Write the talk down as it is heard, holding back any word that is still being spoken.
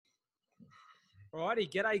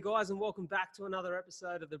Alrighty, g'day guys, and welcome back to another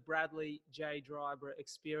episode of the Bradley J. Dryber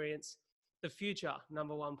Experience, the future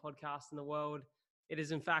 #1 podcast in the world. It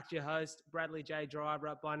is in fact your host, Bradley J.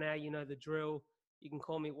 Dryber. By now you know the drill. You can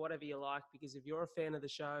call me whatever you like, because if you're a fan of the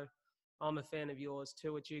show, I'm a fan of yours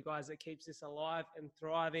too. It's you guys that keeps this alive and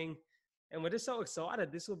thriving, and we're just so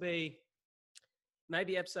excited. This will be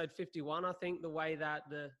maybe episode 51, I think, the way that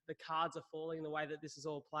the cards are falling, the way that this is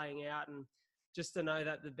all playing out. And just to know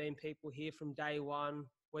that there've been people here from day one,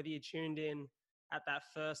 whether you tuned in at that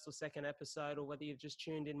first or second episode, or whether you've just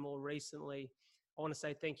tuned in more recently, I want to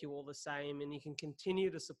say thank you all the same. And you can continue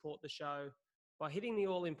to support the show by hitting the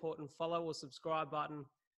all-important follow or subscribe button,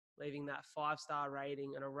 leaving that 5-star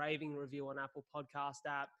rating and a raving review on Apple Podcast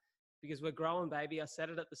app, because we're growing, baby. I said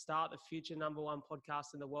it at the start, the future #1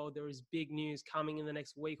 podcast in the world. There is big news coming in the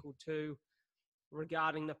next week or two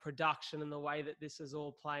regarding the production and the way that this is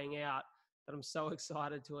all playing out, that I'm so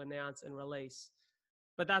excited to announce and release.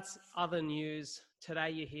 But that's other news. Today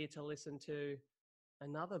you're here to listen to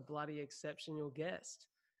another bloody exceptional guest.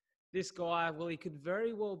 This guy, well, he could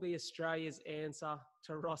very well be Australia's answer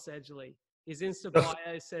to Ross Edgley. His Insta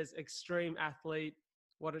bio says extreme athlete.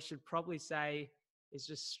 What it should probably say is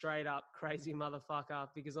just straight up crazy motherfucker,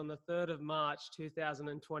 because on the 3rd of March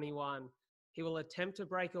 2021, he will attempt to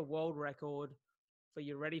break a world record for,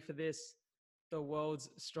 you ready for this, the world's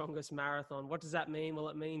strongest marathon. What does that mean? Well,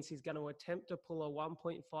 it means he's going to attempt to pull a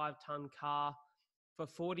 1.5-ton car for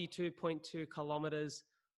 42.2 kilometers,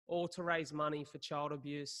 all to raise money for child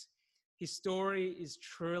abuse. His story is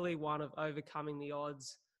truly one of overcoming the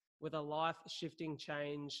odds with a life-shifting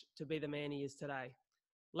change to be the man he is today.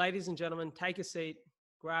 Ladies and gentlemen, take a seat,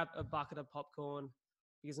 grab a bucket of popcorn,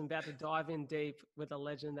 because I'm about to dive in deep with a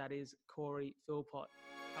legend that is Corey Phillpot.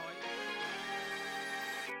 How are you?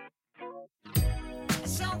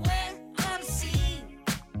 Somewhere unseen.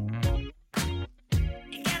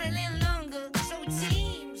 It got a little longer, so it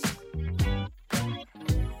seems.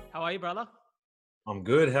 How are you, brother? I'm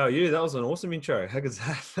good. How are you? That was an awesome intro. How good's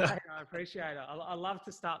that? Hey, I appreciate it. I love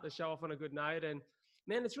to start the show off on a good note. And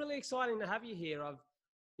man, it's really exciting to have you here. I've,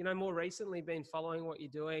 more recently been following what you're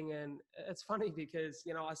doing. And it's funny because,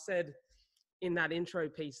 I said in that intro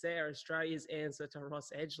piece there, Australia's answer to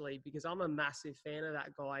Ross Edgley, because I'm a massive fan of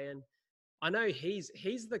that guy. And I know he's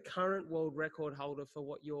the current world record holder for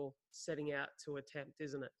what you're setting out to attempt,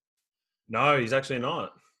 isn't it? No, he's actually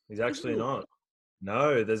not. He's actually not.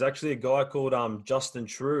 No, there's actually a guy called Justin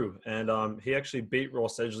True, and he actually beat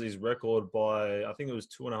Ross Edgley's record by, I think it was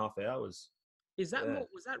 2.5 hours. Is that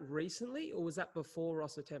was that recently, or was that before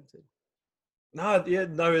Ross attempted? No,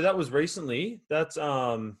 that was recently. That's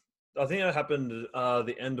I think that happened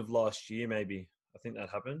the end of last year, maybe. I think that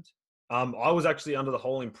happened. I was actually under the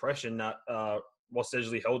whole impression that Ross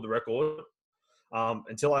Edgley held the record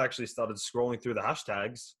until I actually started scrolling through the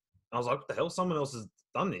hashtags. I was like, what the hell? Someone else has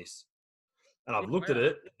done this. And I've looked at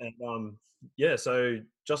it, and so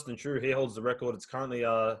Justin True, he holds the record. It's currently,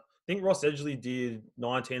 I think Ross Edgley did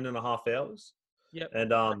 19.5 hours. Yep.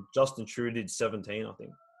 And Justin True did 17, I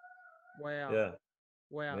think. Wow. Yeah.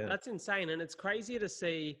 Wow. Yeah. That's insane. And it's crazy to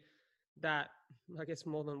see that, I guess,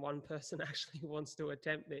 more than one person actually wants to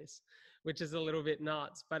attempt this, which is a little bit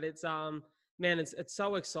nuts. But it's, man, it's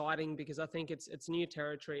so exciting, because I think it's new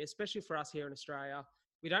territory, especially for us here in Australia.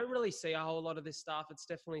 We don't really see a whole lot of this stuff. It's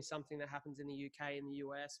definitely something that happens in the UK and the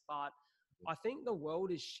US, but I think the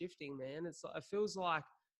world is shifting, man. It feels like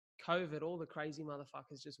COVID, all the crazy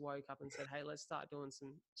motherfuckers just woke up and said, hey, let's start doing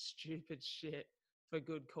some stupid shit for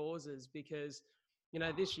good causes. Because,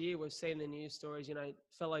 this year we've seen the news stories,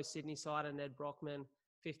 fellow Sydney sider Ned Brockman,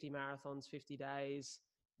 50 marathons, 50 days,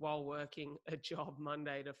 while working a job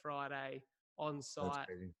Monday to Friday on site.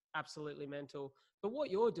 Absolutely mental. But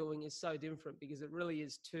what you're doing is so different, because it really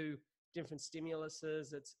is two different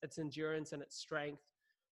stimuluses. It's endurance and it's strength.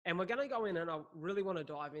 And we're going to go in, and I really want to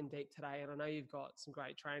dive in deep today. And I know you've got some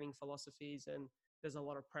great training philosophies, and there's a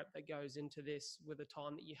lot of prep that goes into this with the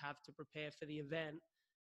time that you have to prepare for the event.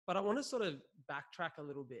 But I want to sort of backtrack a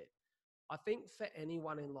little bit. I think for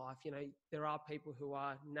anyone in life, there are people who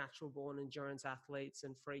are natural born endurance athletes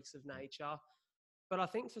and freaks of nature. But I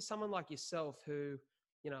think for someone like yourself who,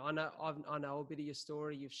 I know a bit of your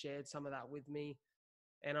story, you've shared some of that with me.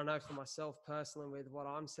 And I know for myself personally, with what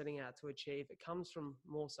I'm setting out to achieve, it comes from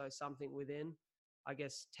more so something within, I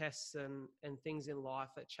guess, tests and things in life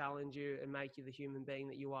that challenge you and make you the human being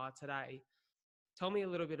that you are today. Tell me a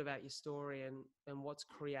little bit about your story and what's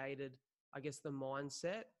created, I guess, the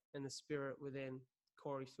mindset and the spirit within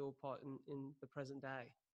Corey Phillpot in the present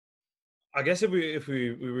day. I guess if we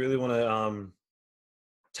really want to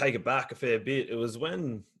take it back a fair bit, it was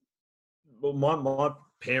when well, my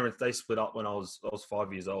parents, they split up when I was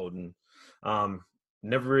 5 years old, and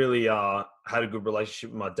never really had a good relationship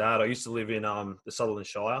with my dad. I used to live in the Sutherland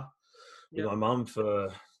Shire with Yeah. my mum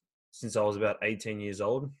since I was about 18 years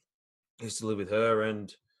old. I used to live with her,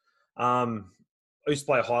 and I used to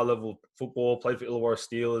play high level football, played for Illawarra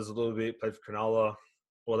Steelers a little bit, played for Cronulla,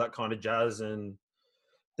 all that kind of jazz. And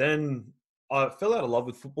then I fell out of love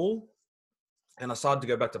with football, and I started to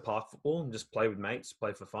go back to park football and just play with mates,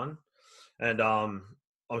 play for fun. And I'm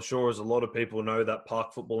sure, as a lot of people know, that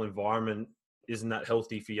park football environment isn't that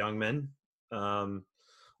healthy for young men,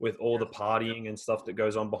 with all the partying and stuff that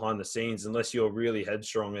goes on behind the scenes. Unless you're really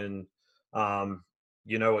headstrong and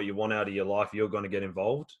you know what you want out of your life, you're going to get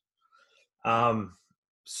involved.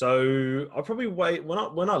 So I probably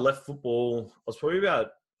when I left football, I was probably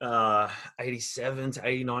about 87 to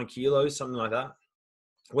 89 kilos, something like that.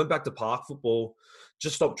 Went back to park football,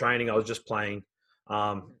 just stopped training. I was just playing,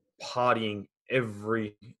 partying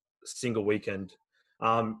every single weekend.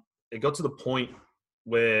 It got to the point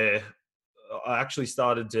where I actually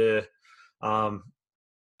started to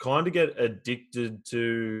kind of get addicted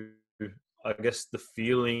to, I guess, the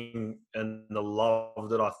feeling and the love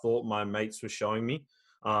that I thought my mates were showing me,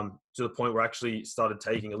 to the point where I actually started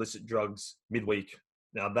taking illicit drugs midweek.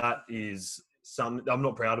 Now, that is something I'm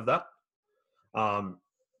not proud of that,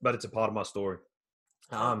 but it's a part of my story.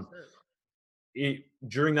 100%.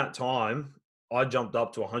 During that time, I jumped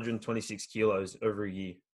up to 126 kilos over a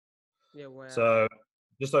year. Yeah, wow. So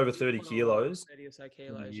just over 30 Put on, like, kilos 30 or so in a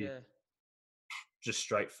kilos, year, yeah. just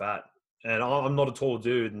straight fat. And I'm not a tall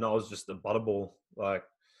dude, and I was just a butterball. Like,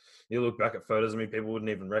 you look back at photos of me, people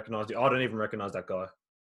wouldn't even recognize you. I don't even recognize that guy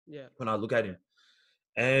Yeah. when I look at him.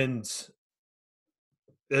 And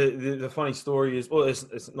the funny story is, well,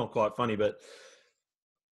 it's not quite funny, but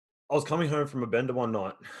I was coming home from a bender one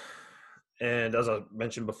night. And as I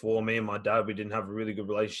mentioned before, me and my dad, we didn't have a really good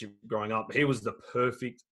relationship growing up. He was the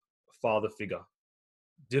perfect father figure.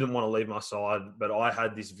 Didn't want to leave my side, but I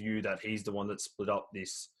had this view that he's the one that split up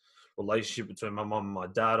this relationship between my mum and my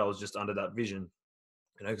dad. I was just under that vision,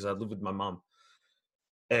 because I lived with my mum.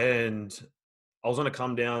 And I was on a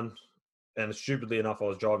come down, and stupidly enough, I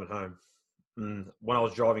was driving home. And when I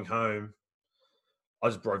was driving home, I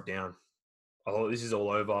just broke down. I thought, this is all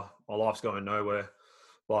over. My life's going nowhere.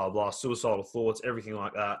 Blah, blah, suicidal thoughts, everything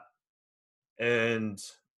like that. And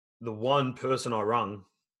the one person I rung,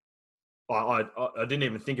 I didn't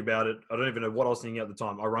even think about it. I don't even know what I was thinking at the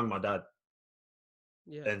time. I rung my dad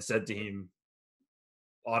and said to him,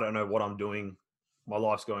 I don't know what I'm doing. My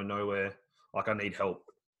life's going nowhere. Like, I need help.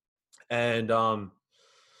 And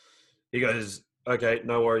he goes, okay,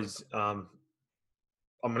 no worries. I'm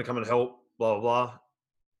going to come and help, blah, blah, blah.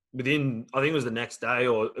 Within, I think it was the next day,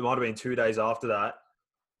 or it might have been 2 days after that,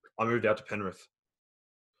 I moved out to Penrith.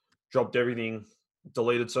 Dropped everything,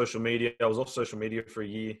 deleted social media. I was off social media for a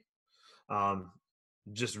year.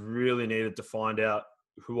 Just really needed to find out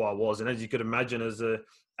who I was. And as you could imagine, as a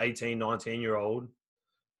 18, 19-year-old,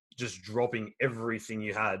 just dropping everything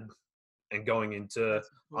you had and going into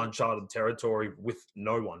uncharted territory with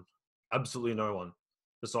no one, absolutely no one,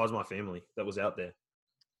 besides my family that was out there.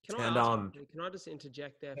 Can I just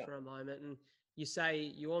interject there for a moment? And you say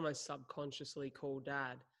you almost subconsciously call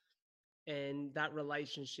dad, and that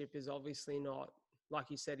relationship is obviously not, like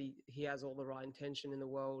you said, he has all the right intention in the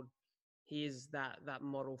world. He is that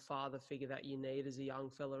model father figure that you need as a young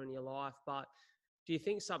fella in your life. But do you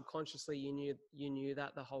think subconsciously you knew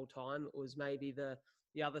that the whole time? It was maybe the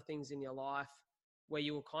other things in your life where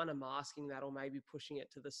you were kind of masking that, or maybe pushing it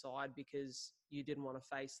to the side because you didn't want to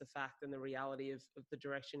face the fact and the reality of the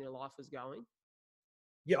direction your life was going?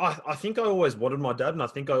 Yeah, I think I always wanted my dad, and I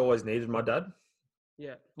think I always needed my dad.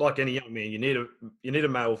 Yeah. Like any young man, you need a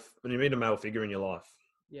male figure in your life.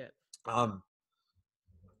 Yeah. I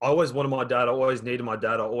always wanted my dad. I always needed my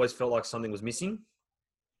dad. I always felt like something was missing.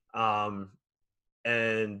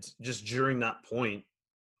 And just during that point,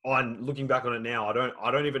 I'm looking back on it now,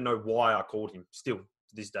 I don't even know why I called him still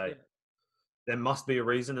to this day. Yeah. There must be a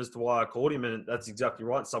reason as to why I called him, and that's exactly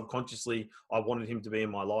right. Subconsciously, I wanted him to be in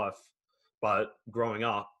my life. But growing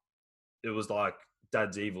up, it was like,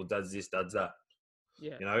 dad's evil, dad's this, dad's that.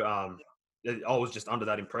 Yeah. I was just under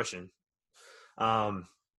that impression.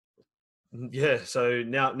 Yeah, so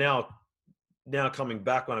now coming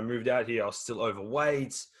back, when I moved out here, I was still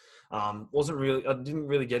overweight. I didn't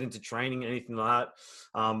really get into training, anything like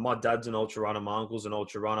that. My dad's an ultra runner, my uncle's an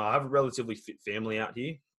ultra runner. I have a relatively fit family out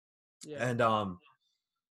here. Yeah. And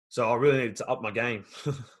so I really needed to up my game.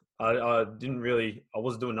 I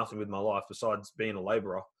wasn't doing nothing with my life besides being a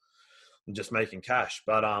laborer and just making cash.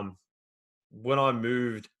 But when I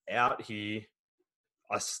moved out here,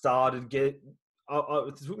 I started it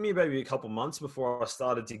took me maybe a couple months before I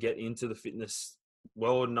started to get into the fitness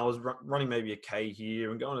world, and I was running maybe a K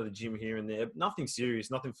here and going to the gym here and there. Nothing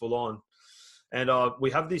serious, nothing full on. And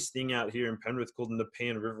we have this thing out here in Penrith called the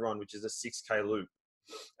Nepean River Run, which is a 6K loop,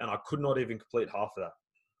 and I could not even complete half of that.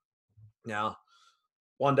 Now,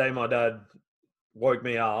 one day my dad woke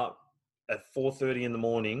me up at 4:30 in the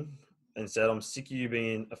morning and said, "I'm sick of you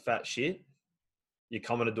being a fat shit. You're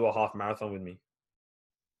coming to do a half marathon with me."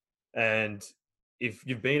 And if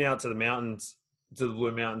you've been out to the mountains, to the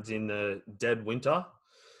Blue Mountains in the dead winter,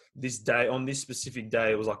 on this specific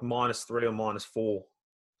day, it was like -3 or -4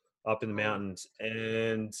 up in the mountains.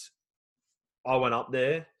 And I went up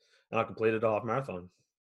there and I completed a half marathon.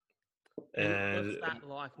 And what's And that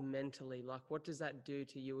like mentally? Like, what does that do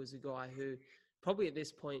to you as a guy who probably at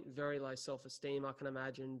this point, very low self-esteem, I can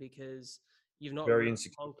imagine, because you've not very really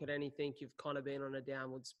insecure. conquered anything. You've kind of been on a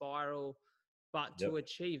downward spiral. But Yep. to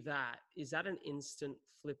achieve that, is that an instant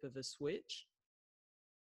flip of a switch?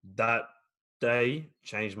 That day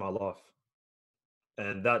changed my life.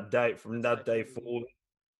 And from that day forward,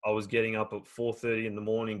 I was getting up at 4:30 in the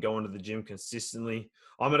morning, going to the gym consistently.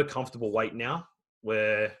 I'm at a comfortable weight now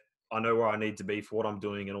where I know where I need to be for what I'm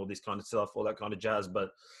doing and all this kind of stuff, all that kind of jazz.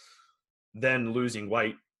 But then losing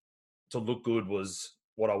weight to look good was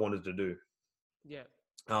what I wanted to do. Yeah.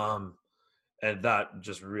 And that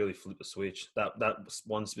just really flipped the switch. That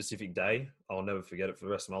one specific day, I'll never forget it for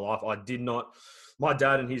the rest of my life. My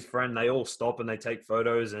dad and his friend, they all stop and they take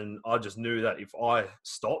photos, and I just knew that if I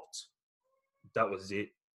stopped, that was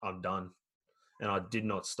it. I'm done. And I did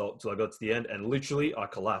not stop till I got to the end, and literally I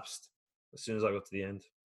collapsed as soon as I got to the end.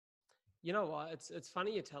 You know what? It's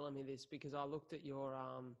funny you're telling me this because I looked at your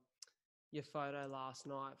photo last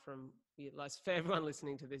night from like for everyone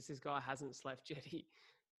listening to this guy hasn't slept yet.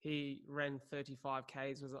 He ran 35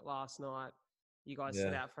 Ks, was it last night? You guys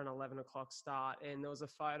set Yeah. out for an 11 o'clock start, and there was a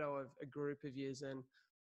photo of a group of yous, and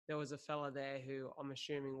there was a fella there who I'm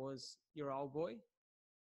assuming was your old boy.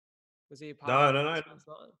 Was he a part No, of no, that no. last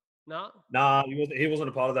night? No? Nah, he wasn't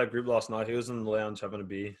a part of that group last night. He was in the lounge having a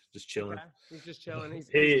beer, just chilling. Okay. He's just chilling. He's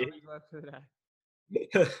He done his work for the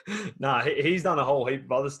day. nah, he's done a whole heap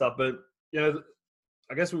of other stuff, but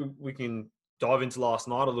I guess we can dive into last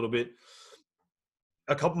night a little bit.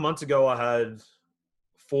 A couple months ago, I had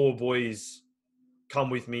 4 boys come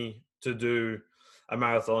with me to do a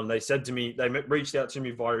marathon. They said to me, they reached out to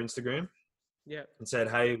me via Instagram Yeah. and said,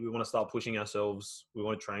 "Hey, we want to start pushing ourselves. We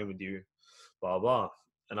want to train with you, blah, blah."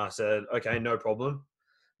 And I said, "Okay, no problem."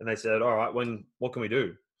 And they said, "All right, what can we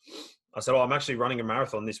do?" I said, "Oh, I'm actually running a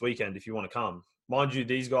marathon this weekend if you want to come." Mind you,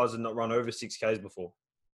 these guys had not run over 6Ks before.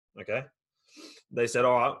 Okay. They said,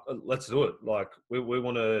 "All right, let's do it. Like, we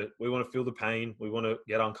want to feel the pain. We want to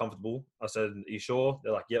get uncomfortable." I said, "Are you sure?"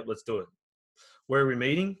 They're like, "Yep, let's do it." Where are we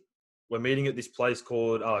meeting? We're meeting at this place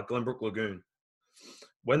called Glenbrook Lagoon.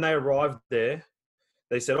 When they arrived there,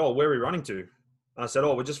 they said, "Oh, where are we running to?" And I said,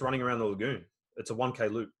 "Oh, we're just running around the lagoon. It's a 1K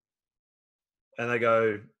loop." And they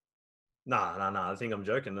go, Nah, I think I'm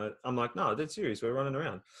joking. I'm like, "No, that's serious. We're running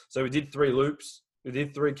around." So we did 3 loops. We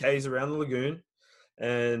did 3 Ks around the lagoon.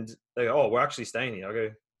 And they go, "Oh, we're actually staying here." I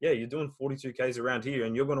go, "Yeah, you're doing 42 Ks around here,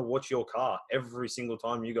 and you're going to watch your car every single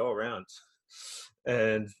time you go around."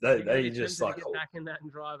 And You're going to they be just tempted like, to get back in that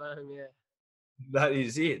and drive home, yeah. that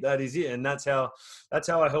is it. That is it. And that's how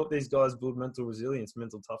I help these guys build mental resilience,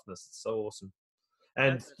 mental toughness. It's so awesome.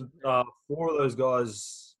 And That's it. 4 of those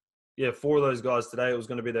guys, 4 of those guys today, it was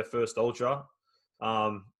going to be their first ultra.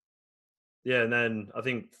 And then I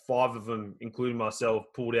think 5 of them, including myself,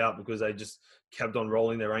 pulled out because they just kept on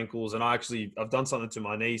rolling their ankles. And I've done something to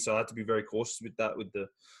my knee, so I had to be very cautious with that with the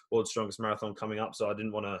World's Strongest Marathon coming up. So I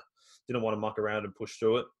didn't want to muck around and push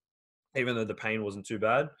through it, even though the pain wasn't too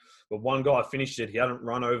bad. But one guy finished it. He hadn't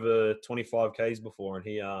run over 25 Ks before, and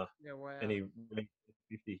he Yeah, wow. ran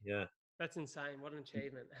 50. Yeah, That's insane. What an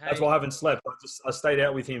achievement. that's Hey, why I haven't slept. I stayed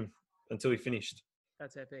out with him until he finished.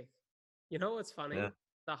 that's epic. You know what's funny? Yeah.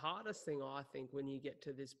 The hardest thing I think when you get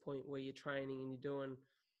to this point where you're training and you're doing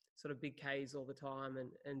sort of big Ks all the time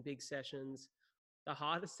and big sessions, the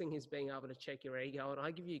hardest thing is being able to check your ego. And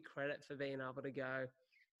I give you credit for being able to go,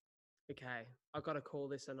 okay, I've got to call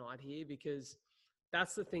this a night here, because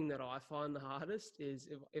that's the thing that I find the hardest is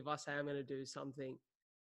if I say I'm going to do something,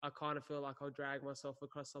 I kind of feel like I'll drag myself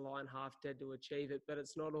across the line half dead to achieve it, but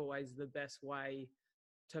it's not always the best way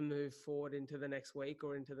to move forward into the next week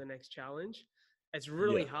or into the next challenge. It's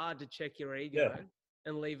really Yeah. hard to check your ego Yeah.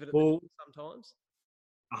 and leave it at the Well, door sometimes.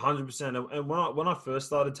 100%. And when I first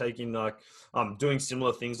started taking doing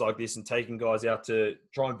similar things like this and taking guys out to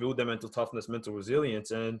try and build their mental toughness, mental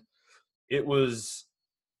resilience, and it was,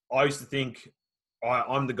 I used to think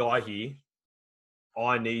I'm the guy here.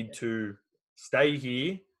 I need to stay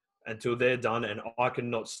here until they're done, and I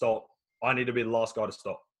cannot stop. I need to be the last guy to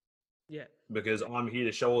stop Yeah. because I'm here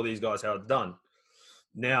to show all these guys how it's done.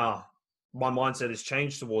 Now, my mindset has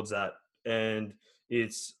changed towards that, and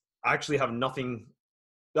it's I actually have nothing.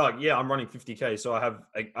 Like, yeah, I'm running 50K, so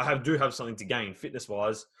do have something to gain fitness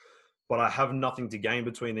wise, but I have nothing to gain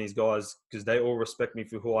between these guys because they all respect me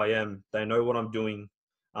for who I am. They know what I'm doing.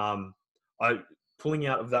 I pulling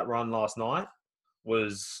out of that run last night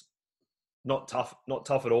was not tough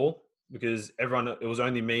at all because it was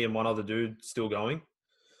only me and one other dude still going.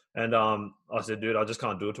 And I said, dude, I just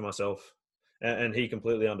can't do it to myself. And he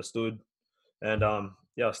completely understood. And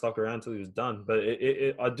yeah, I stuck around till he was done. But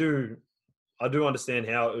I do understand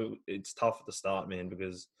how it's tough at the start, man,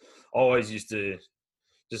 because I always used to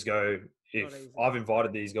just go, if I've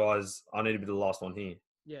invited these guys, I need to be the last one here.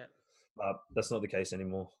 Yeah. But that's not the case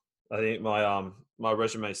anymore. I think my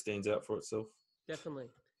resume stands out for itself. Definitely.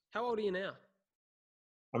 How old are you now?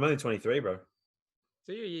 I'm only 23, bro.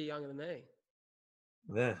 So you're a year younger than me.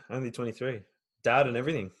 Yeah, only 23. Dad and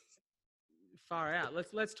everything. Far out.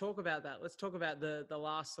 Let's talk about that. Let's talk about the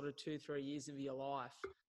last sort of 2-3 years of your life.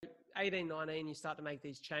 18, 19, you start to make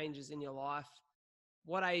these changes in your life.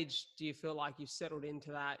 What age do you feel like you've settled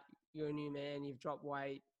into that? You're a new man, you've dropped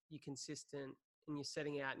weight, you're consistent, and you're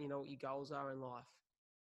setting out and you know what your goals are in life?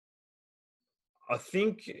 I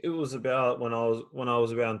think it was about when I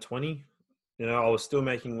was around 20. You know, I was still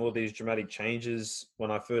making all these dramatic changes when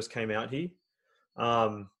I first came out here.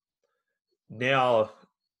 Um, Now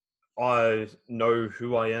I know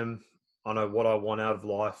who I am. I know what I want out of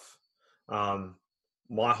life. Um,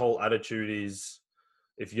 my whole attitude is,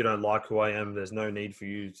 if you don't like who I am, there's no need for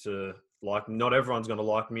you to like me. Not everyone's going to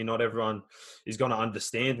like me. Not everyone is going to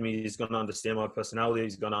understand me. Is going to understand my personality.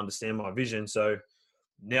 Is going to understand my vision. So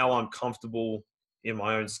now I'm comfortable in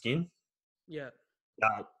my own skin. Yeah,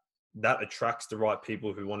 That attracts the right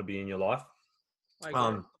people who want to be in your life. I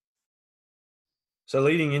agree. So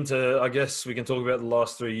leading into, I guess we can talk about the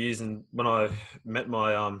last 3 years, and when I met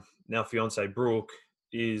my now fiance Brooke,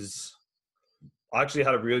 is I actually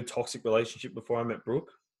had a really toxic relationship before I met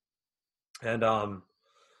Brooke, and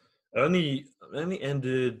only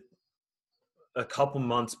ended a couple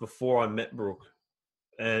months before I met Brooke,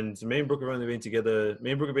 and me and Brooke have only been together.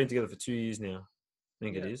 Me and Brooke have been together for 2 years now, I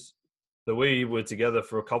think it is. So we were together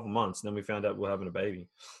for a couple months, and then we found out we're having a baby,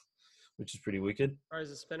 which is pretty wicked.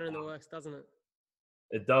 Throws a spinner in the works, doesn't it?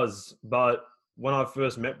 It does, but when I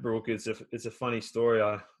first met Brooke, it's a funny story.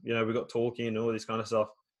 We got talking and all this kind of stuff,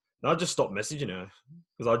 and I just stopped messaging her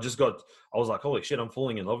because I was like, holy shit, I'm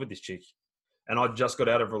falling in love with this chick, and I just got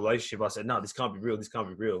out of a relationship. I said, no, this can't be real. This can't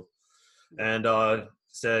be real, and I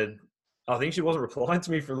said, I think she wasn't replying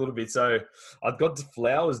to me for a little bit, so I got the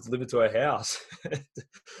flowers delivered to her house.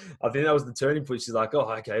 I think that was the turning point. She's like,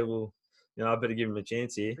 oh, okay, well, I better give him a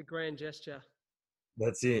chance here. The grand gesture.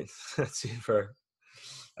 That's it. That's it, bro.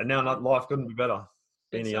 And now life couldn't be better,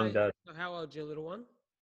 being a young dad. How old's your little one?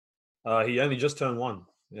 He only just turned 1.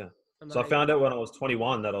 Yeah. Amazing. So I found out when I was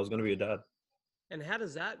 21 that I was going to be a dad. And how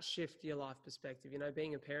does that shift your life perspective?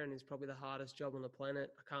 Being a parent is probably the hardest job on the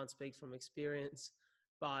planet. I can't speak from experience,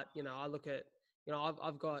 but, I look at,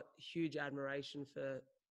 I've got huge admiration for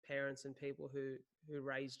parents and people who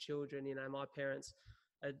raise children. My parents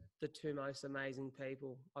are the two most amazing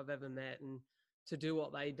people I've ever met. And to do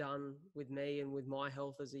what they done with me and with my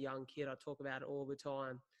health as a young kid, I talk about it all the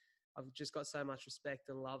time. I've just got so much respect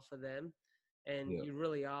and love for them. And you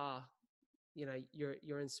really are,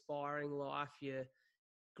 you're inspiring life. You're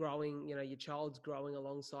growing, your child's growing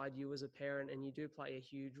alongside you as a parent, and you do play a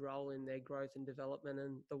huge role in their growth and development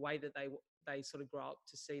and the way that they sort of grow up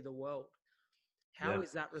to see the world. How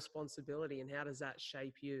is that responsibility, and how does that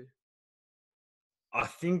shape you? I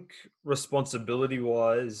think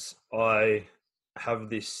responsibility-wise, I have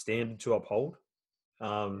this standard to uphold.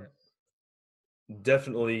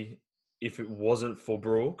 Definitely, if it wasn't for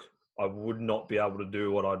Brooke, I would not be able to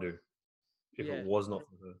do what I do. If it was not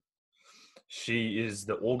for her, she is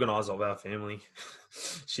the organizer of our family.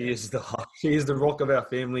 She is the rock of our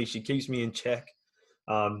family. She keeps me in check.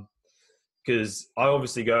 Because I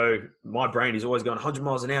obviously my brain is always going 100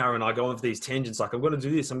 miles an hour, and I go off these tangents like, I'm going to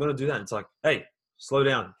do this, I'm going to do that. It's like, hey, slow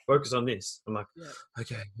down, focus on this. I'm like,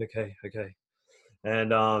 okay.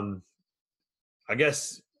 And I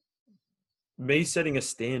guess me setting a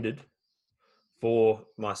standard for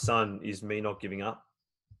my son is me not giving up.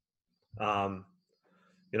 I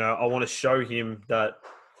want to show him that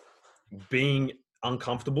being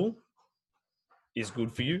uncomfortable is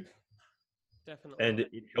good for you. Definitely. And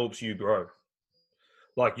it helps you grow.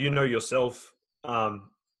 Like, yourself,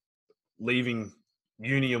 leaving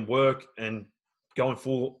uni and work and going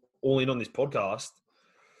all in on this podcast,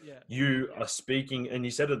 Yeah. you are speaking, and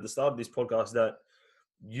you said at the start of this podcast that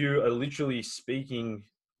you are literally speaking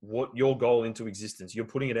what your goal into existence. You're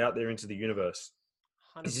putting it out there into the universe.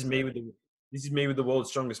 This is 100%. me with the world's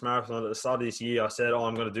strongest marathon. At the start of this year, I said, "Oh,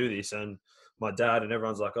 I'm going to do this," and my dad and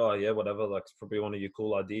everyone's like, "Oh, yeah, whatever. Like, it's probably one of your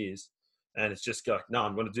cool ideas." And it's just like, "No,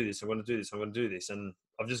 I'm going to do this. I'm going to do this. I'm going to do this." And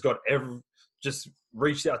I've just got just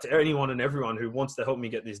reached out to anyone and everyone who wants to help me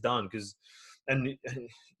get this done. And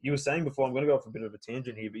you were saying before, I'm going to go off a bit of a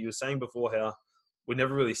tangent here, but you were saying before how we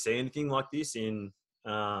never really see anything like this in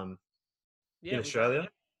Yeah, Australia.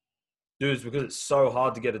 Dude, it's because it's so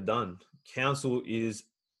hard to get it done. Council is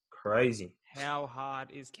crazy. How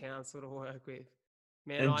hard is council to work with?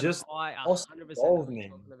 Man, And just I cost 100% know involved, what you're man.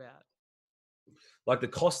 talking about. Like the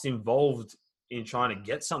cost involved in trying to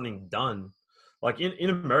get something done. Like in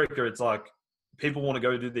America, it's like people want to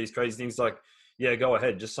go do these crazy things. Like, yeah, go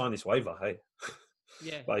ahead, just sign this waiver. Hey,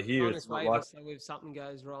 Yeah. but here Sign it's this not waiver, like, so if something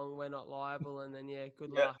goes wrong, we're not liable, and then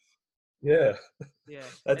good yeah, luck. yeah, Yeah,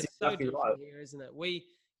 that's it's so exactly different right. here, isn't it? We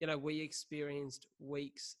experienced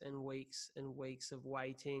weeks and weeks and weeks of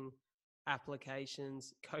waiting,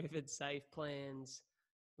 applications, COVID safe plans,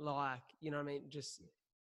 like, you know what I mean? Just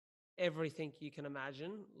everything you can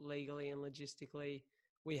imagine legally and logistically,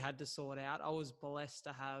 we had to sort out. I was blessed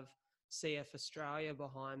to have CF Australia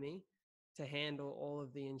behind me to handle all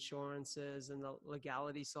of the insurances and the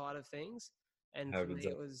legality side of things. And How for good's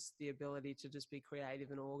me, that? it was the ability to just be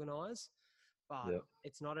creative and organized. But Yeah,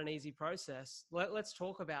 it's not an easy process. Let's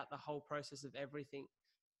talk about the whole process of everything.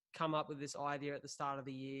 Come up with this idea at the start of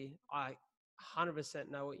the year. I 100%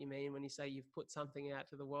 know what you mean when you say you've put something out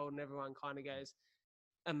to the world and everyone kind of goes,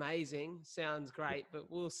 amazing, sounds great, but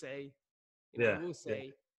we'll see. yeah, We'll yeah.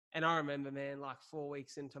 see. And I remember, man, like 4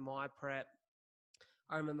 weeks into my prep,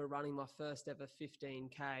 I remember running my first ever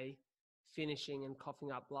 15K, finishing and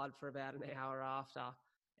coughing up blood for about an hour after.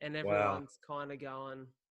 And Wow. everyone's kind of going,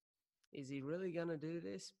 is he really going to do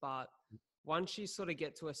this? But once you sort of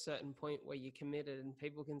get to a certain point where you're committed and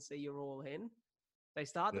people can see you're all in, they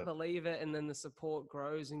start to Yeah, believe it, and then the support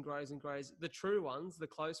grows and grows and grows. The true ones, the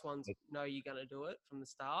close ones, know you're going to do it from the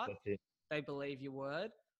start. that's it. They believe your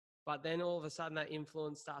word. But then all of a sudden that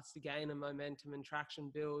influence starts to gain and momentum and traction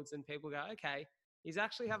builds, and people go, okay, he's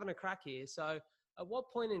actually having a crack here. So at what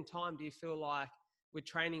point in time do you feel like with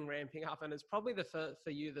training ramping up, and it's probably for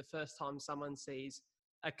you, the first time someone sees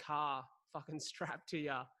a car fucking strapped to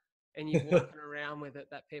you and you walking around with it,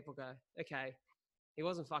 that people go, okay, he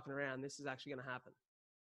wasn't fucking around. This is actually going to happen.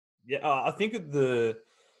 Yeah, I think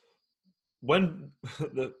when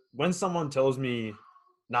when someone tells me,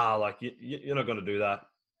 "Nah, like you're not going to do that,"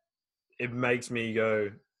 it makes me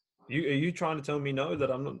go, Are you trying to tell me no,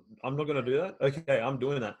 that I'm not going to do that? Okay, I'm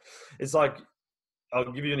doing that." It's like,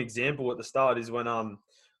 I'll give you an example at the start is when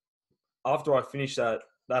after I finished that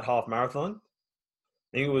half marathon,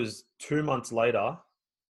 I think it was 2 months later,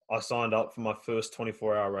 I signed up for my first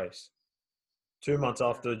 24-hour race. 2 months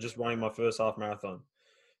after just running my first half marathon.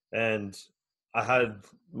 And I had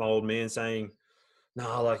my old man saying,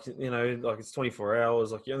 "No, like, like it's 24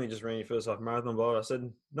 hours. Like, you only just ran your first half marathon." But I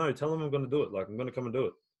said, "No, tell him I'm going to do it. Like, I'm going to come and do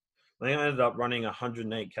it." I think I ended up running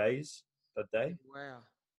 108 Ks that day.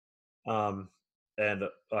 Wow. And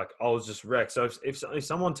like, I was just wrecked. So if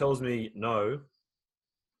someone tells me no,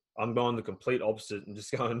 I'm going the complete opposite and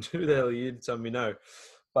just going, "Who the hell are you to tell me no?"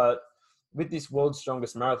 But with this world's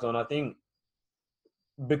strongest marathon, I think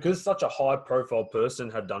because such a high profile person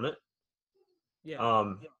had done it, Yeah.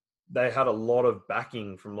 um, they had a lot of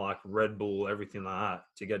backing from like Red Bull, everything like that,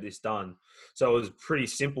 to get this done. So it was pretty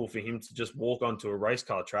simple for him to just walk onto a race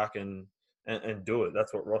car track and do it.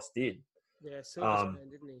 That's what Ross did. Yeah. Silverstone,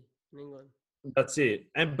 didn't he? In England. That's it.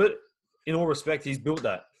 But in all respect, he's built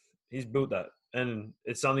that. He's built that, and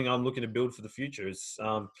it's something I'm looking to build for the future.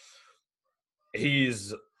 He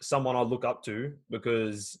is someone I look up to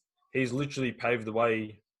because he's literally paved the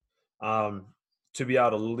way to be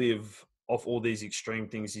able to live off all these extreme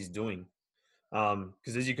things he's doing.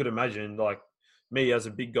 Because as you could imagine, like me as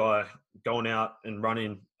a big guy going out and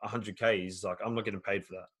running 100 Ks, like I'm not getting paid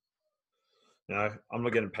for that. I'm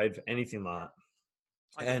not getting paid for anything like that.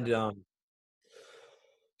 I get And it.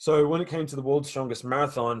 so when it came to the world's strongest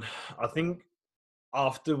marathon, I think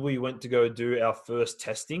after we went to go do our first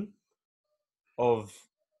testing of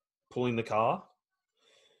pulling the car,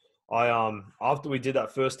 after we did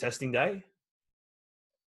that first testing day,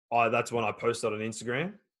 that's when I posted on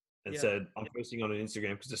Instagram and said, "I'm posting on an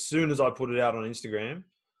Instagram," because as soon as I put it out on Instagram,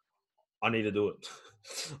 I need to do it.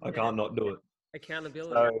 I can't not do it.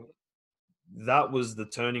 Accountability. So that was the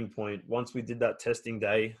turning point. Once we did that testing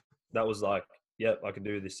day, that was like, yep, I can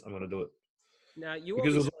do this. I'm going to do it. Now, you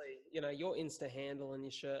Because it was, obviously, your Insta handle and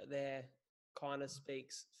your shirt there kind of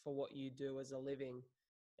speaks for what you do as a living.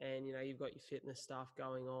 And, you've got your fitness stuff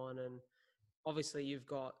going on. And obviously, you've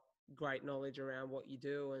got great knowledge around what you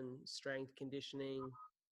do and strength conditioning,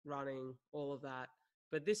 running, all of that.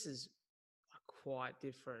 But this is quite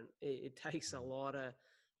different. It takes a lot of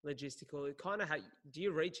logistical. It kind of do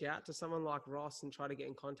you reach out to someone like Ross and try to get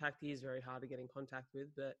in contact? He is very hard to get in contact with,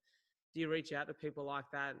 but do you reach out to people like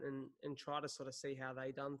that and try to sort of see how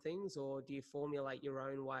they done things, or do you formulate your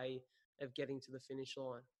own way of getting to the finish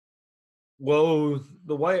line? well,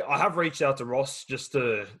 the way I have reached out to Ross just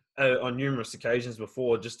to on numerous occasions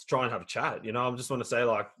before, just to try and have a chat. I just want to say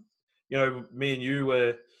like, me and you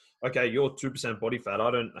were okay. You're 2% body fat.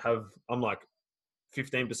 I'm like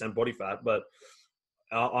 15% body fat, but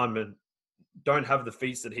don't have the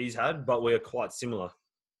feats that he's had, but we're quite similar.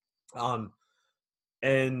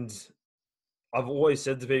 And I've always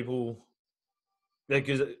said to people,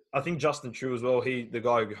 because I think Justin True as well, the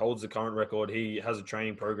guy who holds the current record, he has a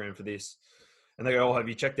training program for this. And they go, "Oh, have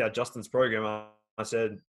you checked out Justin's program?" I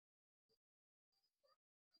said,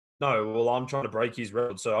 "No, well, I'm trying to break his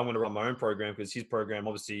record, so I'm going to run my own program because his program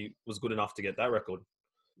obviously was good enough to get that record."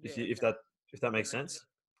 Yeah, If that makes sense.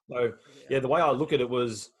 yeah. So yeah, the way I look at it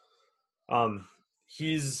was,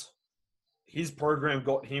 his program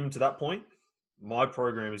got him to that point. My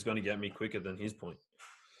program is going to get me quicker than his point.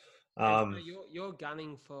 And so you're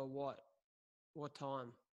gunning for what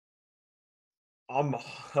time? I'm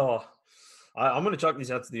going to chuck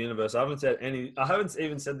this out to the universe. I haven't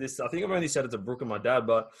even said this. I think I've only said it to Brooke and my dad,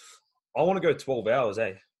 but I want to go 12 hours,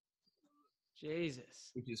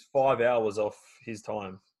 Jesus. which is 5 hours off his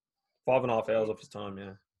time. 5.5 hours off his time,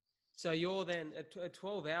 yeah. So you're then at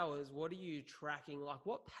 12 hours, what are you tracking? Like,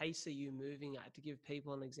 what pace are you moving at, to give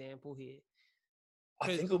people an example here? I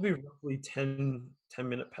think it'll be roughly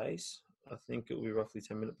 10-minute pace. I think it'll be roughly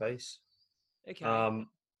 10-minute pace. Okay.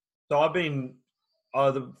 So I've been,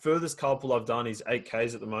 the furthest couple I've done is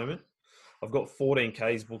 8Ks at the moment. I've got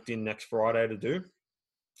 14Ks booked in next Friday to do.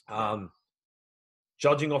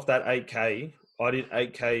 Judging off that 8K, I did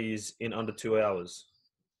 8Ks in under 2 hours.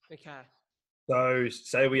 Okay. So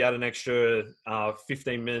say we add an extra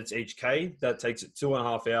 15 minutes each K, that takes it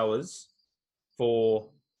 2.5 hours for,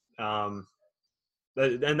 and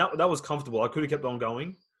that was comfortable. I could have kept on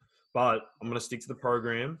going, but I'm going to stick to the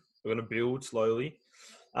program. We're going to build slowly.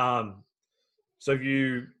 So if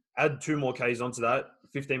you add 2 more Ks onto that,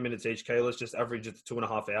 15 minutes each K, let's just average it to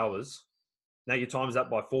 2.5 hours. Now you times that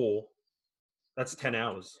by 4, that's 10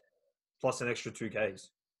 hours plus an extra 2 Ks.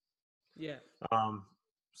 Yeah.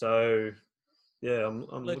 So yeah,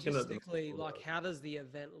 I'm looking at logistically, like, how does the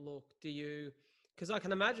event look? Because I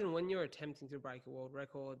can imagine when you're attempting to break a world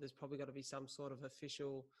record, there's probably got to be some sort of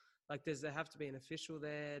official, like, does there have to be an official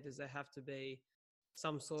there? Does there have to be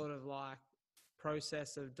some sort of like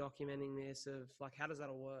process of documenting this, of like, how does that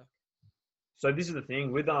all work? So this is the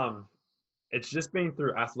thing with it's just been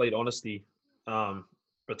through athlete honesty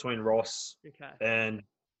between Ross Okay. and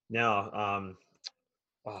now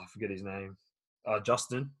I forget his name,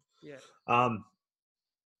 Justin. Yeah.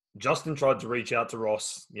 Justin tried to reach out to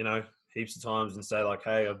Ross, heaps of times and say like,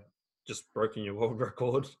 "Hey, I've just broken your world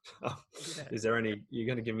record. Is there you're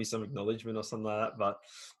going to give me some acknowledgement or something like that?" But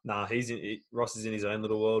nah, Ross is in his own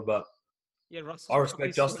little world. But Yeah, Ross I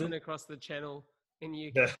respect Justin swimming across the channel in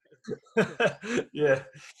UK. Yeah, yeah.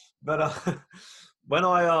 But when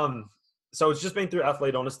so it's just been through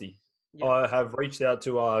athlete honesty. Yeah. I have reached out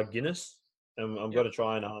to Guinness, and I'm going to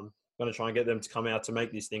try and get them to come out to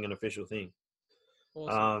make this thing an official thing.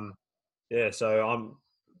 Awesome. Yeah, so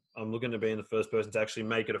I'm looking to be the first person to actually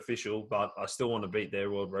make it official, but I still want to beat their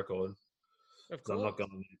world record. Of course. I'm not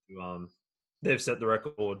going to. They've set the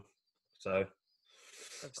record, so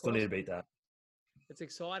still need to beat that. It's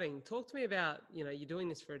exciting. Talk to me about, you're doing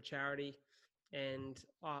this for a charity, and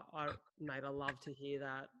mate, I love to hear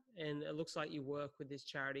that. And it looks like you work with this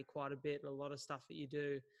charity quite a bit, and a lot of stuff that you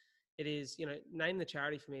do. It is, name the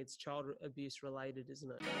charity for me. It's child abuse related, isn't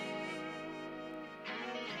it?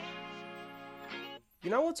 You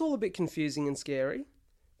know what's all a bit confusing and scary?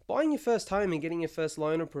 Buying your first home and getting your first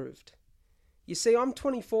loan approved. You see, I'm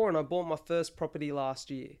 24 and I bought my first property last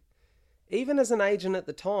year. Even as an agent at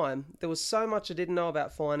the time, there was so much I didn't know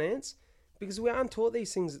about finance because we aren't taught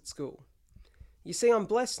these things at school. You see, I'm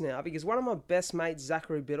blessed now because one of my best mates,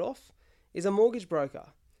 Zachary Bidoff, is a mortgage broker.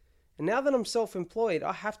 And now that I'm self-employed,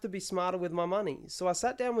 I have to be smarter with my money. So I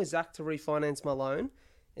sat down with Zach to refinance my loan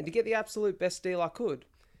and to get the absolute best deal I could.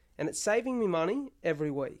 And it's saving me money every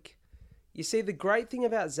week. You see, the great thing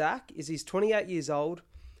about Zach is he's 28 years old,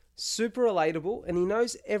 Super relatable, and he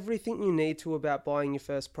knows everything you need to about buying your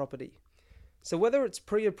first property. So whether it's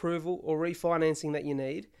pre-approval or refinancing that you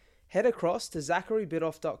need, head across to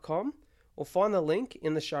zacharybidoff.com or find the link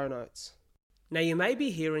in the show notes. Now you may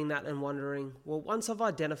be hearing that and wondering, well, once I've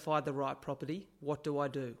identified the right property, what do I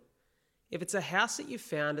do? If it's a house that you've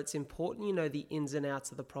found, it's important you know the ins and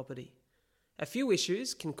outs of the property. A few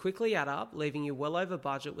issues can quickly add up, leaving you well over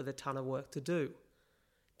budget with a ton of work to do.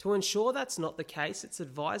 To ensure that's not the case, it's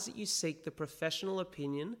advised that you seek the professional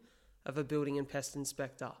opinion of a building and pest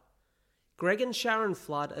inspector. Greg and Sharon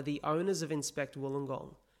Flood are the owners of Inspect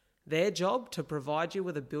Wollongong. Their job to provide you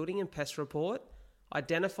with a building and pest report,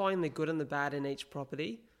 identifying the good and the bad in each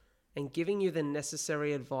property, and giving you the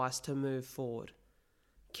necessary advice to move forward.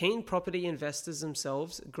 Keen property investors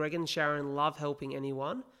themselves, Greg and Sharon love helping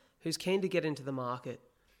anyone who's keen to get into the market.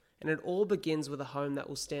 And it all begins with a home that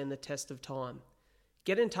will stand the test of time.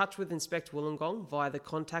 Get in touch with Inspect Wollongong via the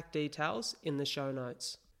contact details in the show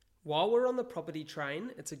notes. While we're on the property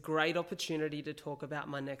train, it's a great opportunity to talk about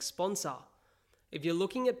my next sponsor. If you're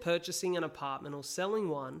looking at purchasing an apartment or selling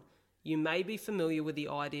one, you may be familiar with the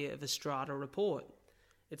idea of a strata report.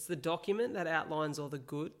 It's the document that outlines all the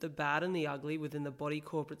good, the bad and the ugly within the body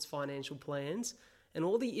corporate's financial plans and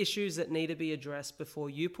all the issues that need to be addressed before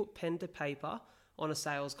you put pen to paper on a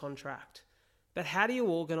sales contract. But how do you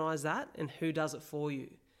organise that and who does it for you?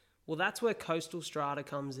 Well, that's where Coastal Strata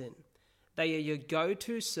comes in. They are your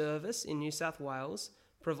go-to service in New South Wales,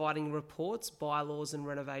 providing reports, bylaws and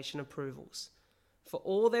renovation approvals. For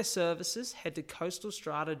all their services, head to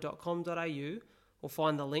coastalstrata.com.au or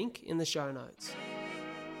find the link in the show notes.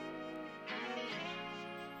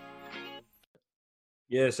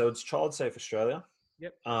 Yeah, so it's Child Safe Australia.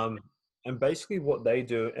 Yep. And basically what they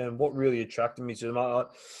do and what really attracted me to them,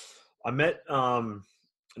 I met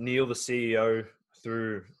Neil, the CEO,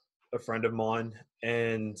 through a friend of mine.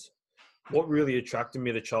 And what really attracted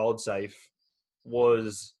me to Child Safe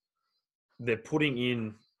was they're putting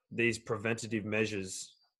in these preventative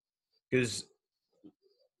measures because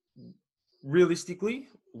realistically,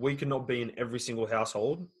 we cannot be in every single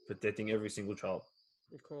household protecting every single child.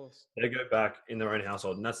 Of course. They go back in their own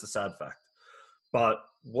household, and that's the sad fact. But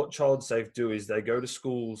what Child Safe do is they go to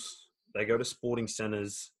schools, they go to sporting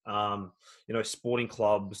centres, sporting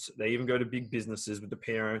clubs. They even go to big businesses with the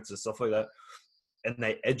parents and stuff like that, and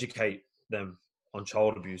they educate them on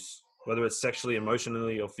child abuse, whether it's sexually,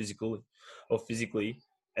 emotionally, or physically.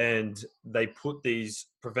 And they put these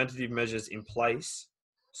preventative measures in place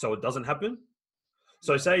so it doesn't happen.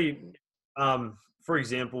 So say, for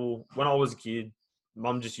example, when I was a kid,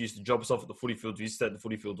 Mum just used to drop us off at the footy fields. We used to stay at the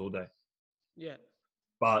footy fields all day. Yeah.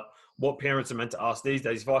 But what parents are meant to ask these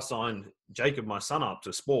days, if I sign Jacob, my son, up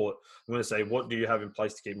to sport, I'm going to say, what do you have in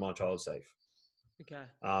place to keep my child safe? Okay.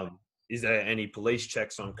 Is there any police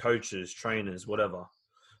checks on coaches, trainers, whatever?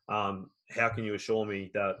 How can you assure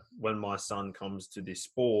me that when my son comes to this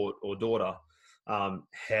sport or daughter,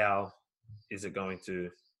 how are they going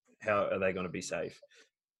to be safe?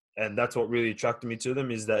 And that's what really attracted me to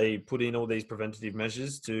them, is they put in all these preventative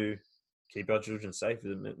measures to keep our children safe.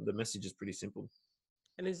 The message is pretty simple.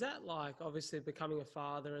 And is that like, obviously becoming a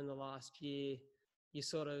father in the last year, you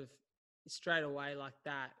sort of straight away like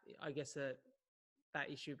that, I guess that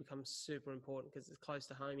issue becomes super important because it's close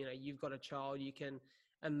to home. You know, you've got a child, you can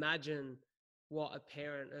imagine what a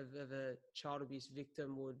parent of a child abuse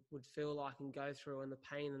victim would feel like and go through, and the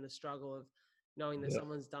pain and the struggle of knowing that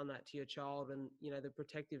someone's done that to your child, and, you know, the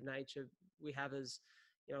protective nature we have as,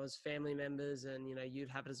 you know, as family members, and, you know, you'd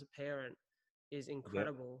have it as a parent is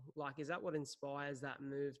incredible. Like, is that what inspires that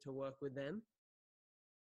move to work with them?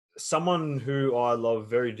 Someone who I love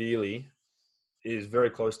very dearly, is very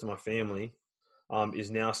close to my family, is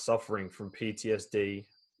now suffering from PTSD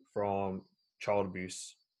from child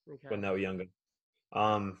abuse when they were younger.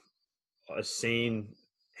 I've seen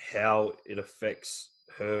how it affects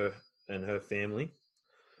her and her family.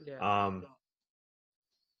 Yeah.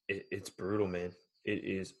 It's brutal, man. It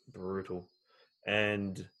is brutal.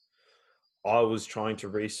 And I was trying to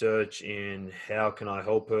research in how can I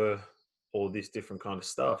help her, all this different kind of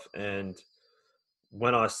stuff. And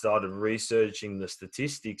when I started researching the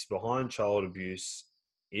statistics behind child abuse,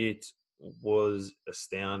 it was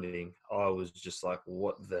astounding. I was just like,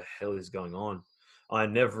 what the hell is going on? I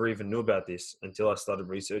never even knew about this until I started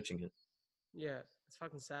researching it. Yeah. It's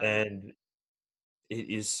fucking sad. And it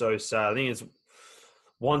is so sad. I think it's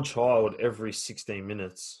one child every 16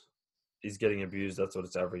 minutes is getting abused. That's what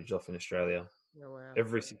it's averaged off in Australia. Oh, wow.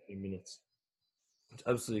 Every 16 minutes. It's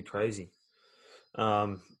absolutely crazy.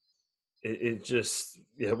 It just,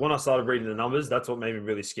 when I started reading the numbers, that's what made me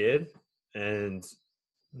really scared. And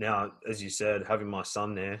Now, as you said, having my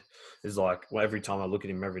son there is like, well, every time I look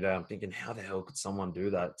at him every day, I'm thinking, how the hell could someone do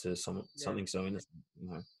that to Yeah, something so innocent? You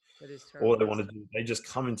know, it is all terrible. they want to do, they just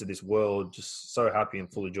come into this world just so happy and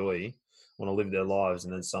full of joy, want to live their lives,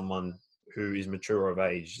 and then someone who is mature of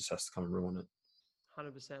age just has to come and ruin it.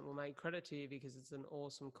 100%. Well, mate, credit to you because it's an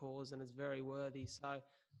awesome cause and it's very worthy. So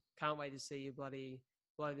can't wait to see you bloody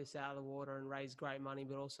blow this out of the water and raise great money,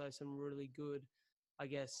 but also some really good, I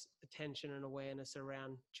guess, attention and awareness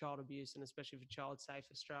around child abuse and especially for Child Safe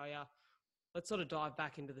Australia. Let's sort of dive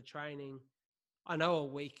back into the training. I know a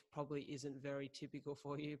week probably isn't very typical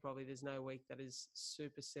for you. Probably there's no week that is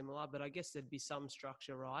super similar, but I guess there'd be some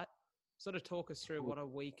structure, right? Sort of talk us through what a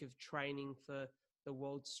week of training for the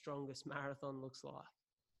world's strongest marathon looks like.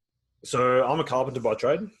 So I'm a carpenter by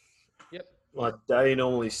trade. Yep. My day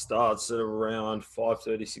normally starts at around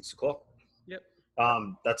 5:30, 6 o'clock. Yep.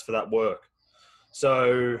 That's for that work.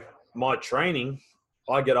 So my training,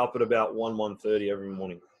 I get up at about 1:30 every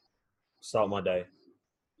morning. Start my day.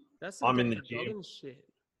 That's some I'm in the David gym. Goggins shit.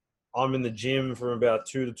 I'm in the gym from about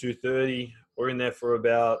 2 to 2:30. We're in there for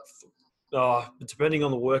about, depending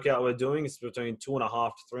on the workout we're doing, it's between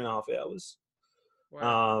 2.5 to 3.5 hours.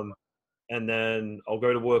 Wow. Um, and then I'll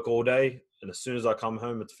go to work all day. And as soon as I come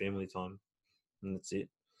home, it's family time, and that's it.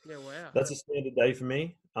 Yeah, wow. That's a standard day for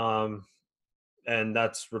me. And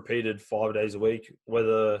that's repeated 5 days a week.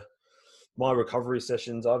 Whether my recovery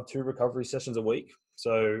sessions, I have 2 recovery sessions a week.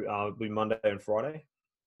 So it'll be Monday and Friday.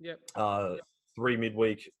 Yep. Uh, 3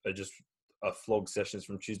 midweek are just flog sessions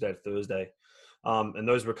from Tuesday to Thursday. And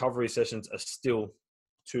those recovery sessions are still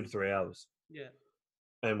 2 to 3 hours. Yeah.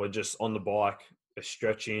 And we're just on the bike,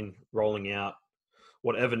 stretching, rolling out,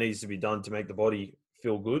 whatever needs to be done to make the body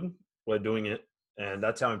feel good. We're doing it. And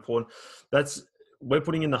that's how important. We're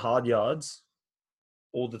putting in the hard yards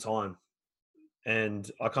all the time. And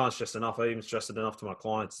I can't stress enough. I even stress it enough to my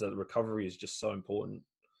clients that recovery is just so important,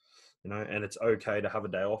 and it's okay to have a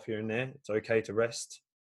day off here and there. It's okay to rest.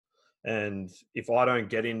 And if I don't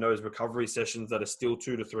get in those recovery sessions that are still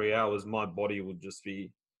 2 to 3 hours, my body will just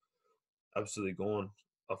be absolutely gone.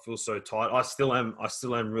 I feel so tight. I still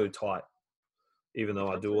am really tight, even though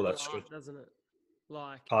I Becomes do a all real that stretch. art, doesn't it?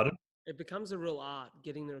 Like Pardon? it becomes a real art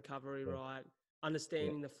getting the recovery Yeah. right, Yeah.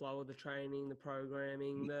 understanding the flow of the training, the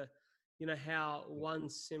programming, how one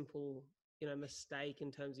simple, mistake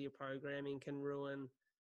in terms of your programming can ruin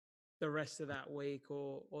the rest of that week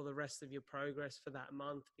or the rest of your progress for that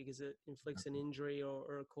month because it inflicts an injury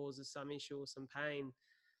or it causes some issue or some pain.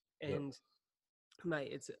 Yeah. And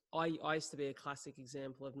mate, I used to be a classic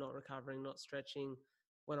example of not recovering, not stretching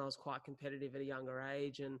when I was quite competitive at a younger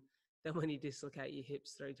age. And then when you dislocate your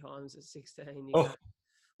hips 3 times at 16, you Oh,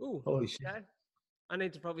 go, ooh, holy shit. okay, I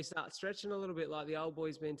need to probably start stretching a little bit like the old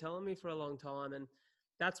boy's been telling me for a long time. And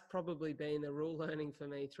that's probably been the real learning for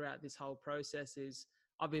me throughout this whole process is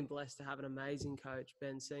I've been blessed to have an amazing coach,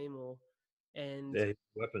 Ben Seymour. And Yeah,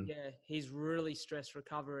 weapon. yeah, he's really stressed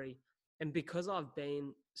recovery. And because I've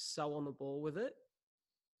been so on the ball with it,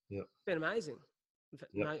 Yeah. it's been amazing.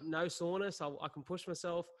 Yeah. No soreness. I can push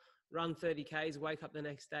myself, run 30 Ks, wake up the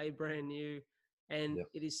next day brand new. And Yeah.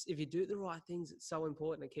 it is, if you do the right things, it's so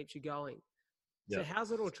important. It keeps you going. So Yeah.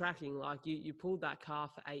 how's it all tracking? Like you pulled that car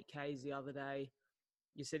for 8 Ks the other day.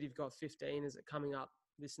 You said you've got 15. Is it coming up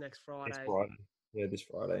this next This Friday? Friday. Yeah, this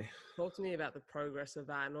Friday. Talk to me about the progress of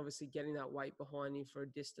that and obviously getting that weight behind you for a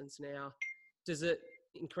distance now. Does it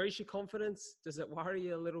increase your confidence? Does it worry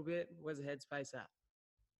you a little bit? Where's the headspace at?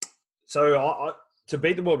 So to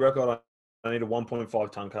beat the world record, I need a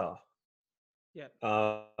 1.5 ton car. Yeah.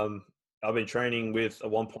 I've been training with a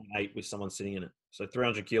 1.8 with someone sitting in it. So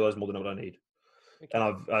 300 kilos more than what I need. Okay.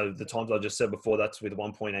 And the times I just said before, that's with a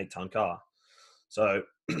 1.8 ton car. So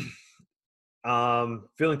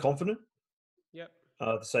feeling confident, Yep.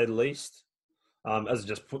 to say the least. As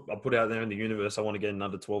I put out there in the universe, I want to get in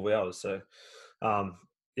under 12 hours. So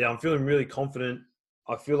yeah, I'm feeling really confident.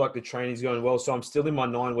 I feel like the training's going well. So I'm still in my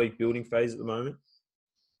 9-week building phase at the moment.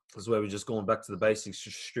 This is where we're just going back to the basics,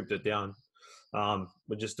 just stripped it down.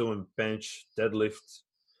 We're just doing bench, deadlift,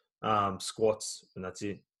 squats, and that's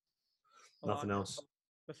it. I like Nothing it. else.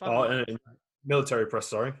 The Oh, fundamental. and military press,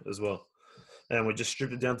 sorry, as well. And we just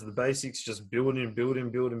stripped it down to the basics, just building.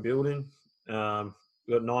 We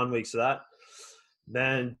got 9 weeks of that.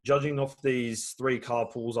 Then judging off these 3 car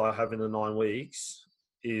pulls I have in the 9 weeks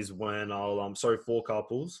is when 4 car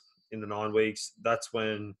pulls in the 9 weeks. That's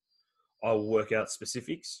when I'll work out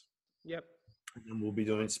specifics. Yep. And we'll be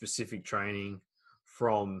doing specific training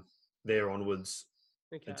from there onwards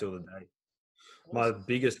Okay. until the day. Awesome. My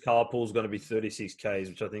biggest car pull is going to be 36 Ks,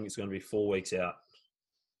 which I think is going to be 4 weeks out.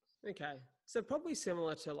 Okay. So probably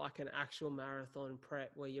similar to like an actual marathon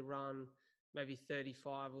prep where you run maybe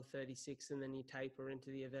 35 or 36 and then you taper into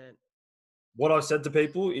the event. What I've said to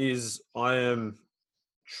people is I am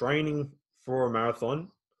training for a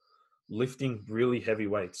marathon, lifting really heavy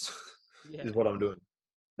weights Yeah. is what I'm doing. Yeah.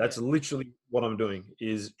 That's literally what I'm doing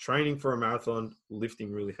is training for a marathon,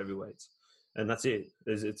 lifting really heavy weights. And that's it.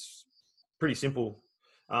 It's pretty simple.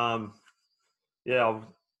 Um, yeah, I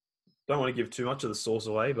don't want to give too much of the sauce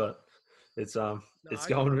away, but it's No, it's I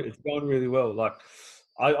get going it. it's going really well. Like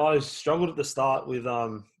I struggled at the start with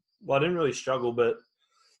well, I didn't really struggle, but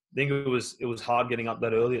I think it was hard getting up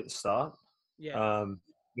that early at the start. Yeah.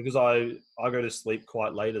 Because I go to sleep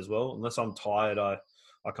quite late as well. Unless I'm tired, I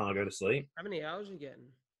can't go to sleep. How many hours you getting?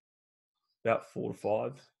 About 4 to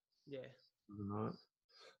 5 Yeah. every night.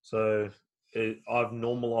 So I've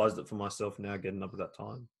normalized it for myself now, getting up at that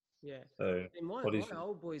time. Yeah. So And my, what my is it?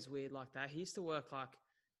 old boy's weird like that. He used to work like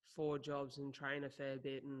 4 jobs and train a fair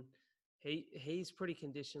bit, and he's pretty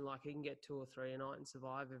conditioned. Like he can get 2 or 3 a night and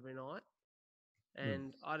survive every night. Hmm.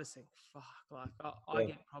 And I just think, fuck, like I Yeah,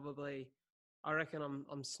 get probably, I reckon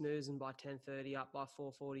I'm snoozing by 10:30, up by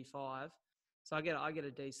 4:45. So I get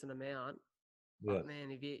a decent amount. yeah, But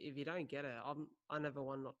man, if you don't get it, I never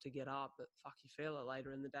want not to get up, but fuck, you feel it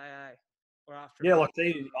later in the day, eh? Or after a yeah. big Like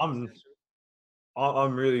see, running session.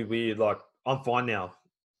 I'm really weird. Like I'm fine now,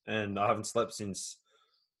 and I haven't slept since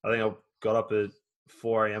I think I got up at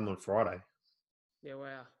 4 a.m. on Friday. Yeah,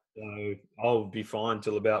 wow. So I'll be fine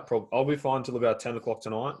till about I'll be fine till about 10 o'clock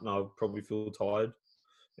tonight, and I'll probably feel tired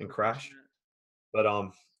and crash.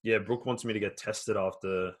 Unfortunate. But yeah, Brooke wants me to get tested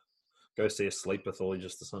after go see a sleep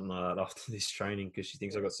pathologist or something like that after this training because she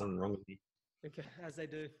thinks I Yeah. got something wrong with me. Okay, as they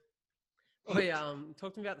do. Oh yeah,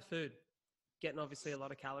 talk to me about the food. Getting obviously a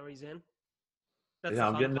lot of calories in. That's the Yeah,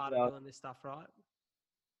 I'm fun getting part it. of doing this stuff, right?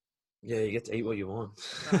 Yeah, you get to eat what you want.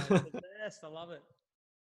 Bro, it's the best. I love it.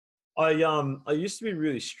 I used to be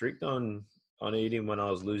really strict on eating when I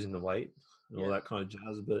was losing the weight and all Yeah. that kind of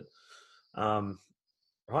jazz, but um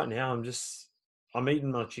right now I'm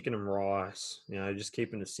eating my chicken and rice, just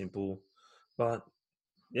keeping it simple. But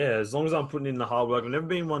yeah, as long as I'm putting in the hard work, I've never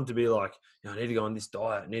been one to be like, I need to go on this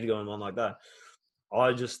diet, I need to go on one like that.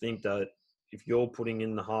 I just think that if you're putting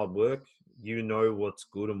in the hard work, you know what's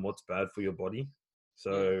good and what's bad for your body. Yeah.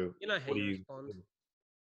 So You know how what do you you? respond.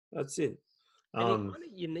 That's it. And you Um, kind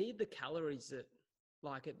of you need the calories at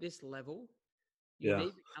like at this level. You yeah,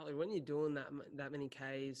 need the calorie when you're doing that many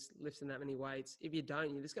Ks, lifting that many weights. If you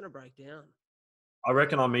don't, you're just gonna break down. I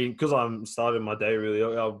reckon I'm eating because I'm starting my day really.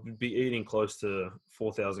 I'll be eating close to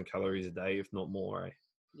 4,000 calories a day, if not more. Eh?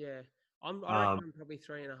 Yeah. I reckon Um, I'm probably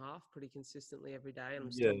 3.5 pretty consistently every day, and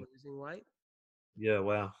I'm yeah, still losing weight. yeah.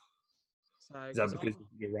 Wow. So, Is that because because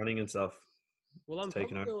you're running and stuff? well, It's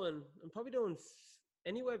taken over. I'm probably doing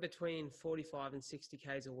anywhere between 45 and 60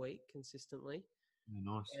 Ks a week consistently. Yeah,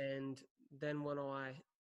 nice. And then when I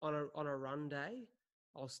on a run day,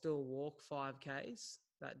 I'll still walk 5 Ks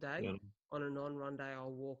that day. Yeah, On a non-run day,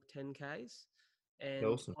 I'll walk 10 Ks. And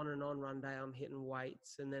awesome. on a non-run day, I'm hitting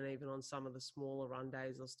weights. And then even on some of the smaller run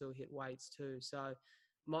days, I'll still hit weights too. So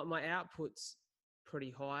my output's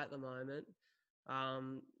pretty high at the moment.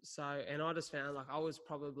 And I just found like I was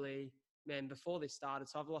probably, man, before this started,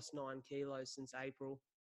 so I've lost 9 kilos since April.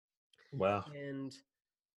 Wow. And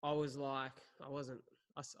I was like, I wasn't,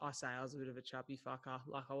 I say I was a bit of a chubby fucker.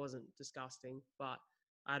 Like I wasn't disgusting, but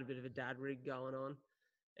I had a bit of a dad rig going on.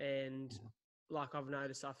 And like I've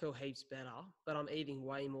noticed, I feel heaps better, but I'm eating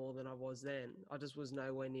way more than I was then. I just was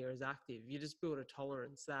nowhere near as active. You just build a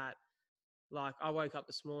tolerance that, like, I woke up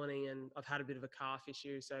this morning and I've had a bit of a calf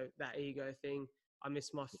issue. So that ego thing, I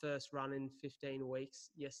missed my first run in 15 weeks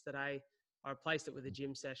yesterday. I replaced it with a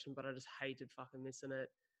gym session, but I just hated fucking missing it.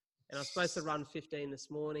 And I was supposed to run 15 this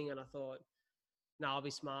morning, and I thought, no, I'll be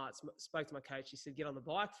smart. Spoke to my coach. He said, get on the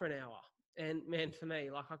bike for an hour. And man, for me,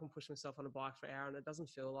 like I can push myself on a bike for an hour and it doesn't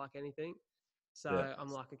feel like anything. So Yeah. I'm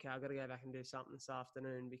like, okay, I've got to go back and do something this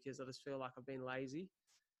afternoon because I just feel like I've been lazy.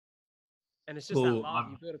 And it's just that Well, love.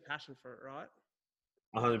 I'm You build a passion for it, right?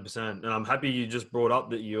 100%, and I'm happy you just brought up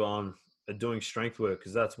that you are doing strength work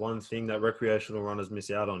because that's one thing that recreational runners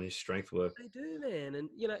miss out on is strength work. They do, man. And,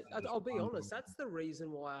 Just I'll be honest, unbelievable. that's the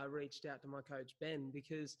reason why I reached out to my coach, Ben,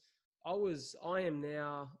 because I am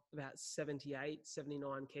now about 78,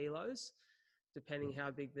 79 kilos, depending how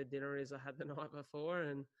big the dinner is I had the night before.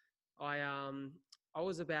 And I, um, I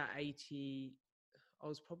was about 80, I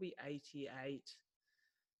was probably 88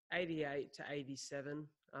 to 87,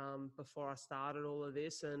 before I started all of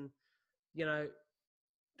this. And, you know,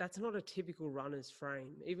 that's not a typical runner's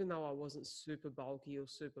frame. Even though I wasn't super bulky or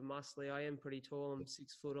super muscly, I am pretty tall. I'm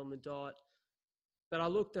 6 foot on the dot. But I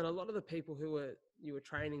looked, and a lot of the people you were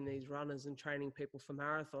training these runners and training people for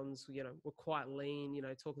marathons, were quite lean,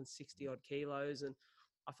 talking 60 odd kilos. And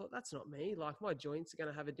I thought, that's not me. Like, my joints are going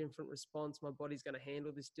to have a different response. My body's going to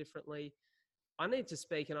handle this differently. I need to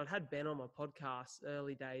speak. And I'd had Ben on my podcast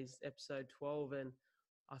early days, episode 12. And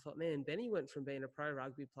I thought, man, Benny went from being a pro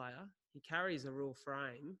rugby player. He carries a real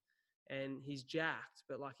frame and he's jacked,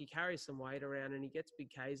 but like he carries some weight around and he gets big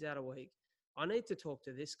Ks out a week. I need to talk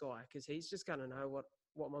to this guy because he's just going to know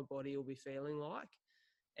what my body will be feeling like.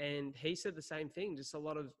 And he said the same thing. Just a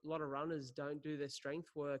lot of runners don't do their strength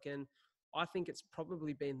work. And I think it's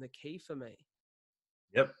probably been the key for me.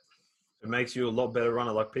 Yep. It makes you a lot better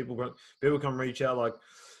runner. Like people come reach out like,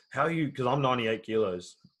 how are you? Because I'm 98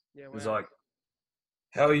 kilos. Yeah, wow. It's like,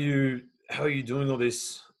 how are you doing all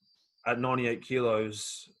this at 98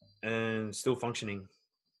 kilos and still functioning?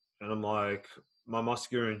 And I'm like, my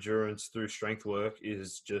muscular endurance through strength work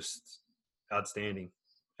is just outstanding.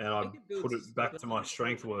 And I put it back to my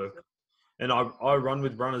strength work. And I run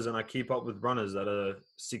with runners and I keep up with runners that are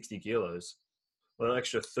 60 kilos. Well, an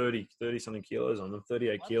extra 30 something kilos on them,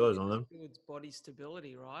 38 kilos on them. It's body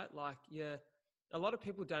stability, right? Like, yeah, a lot of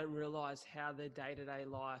people don't realize how their day-to-day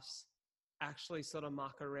lives actually sort of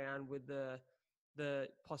muck around with the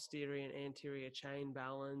posterior and anterior chain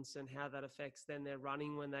balance and how that affects then their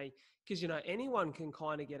running because anyone can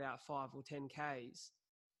kind of get out 5 or 10 Ks.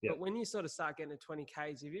 Yep. But when you sort of start getting to 20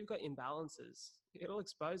 Ks, if you've got imbalances, it'll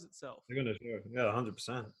expose itself. They're going to show. Yeah,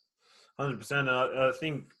 100%. 100%. And I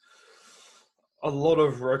think a lot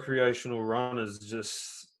of recreational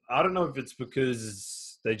runners I don't know if it's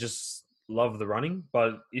because they just love the running,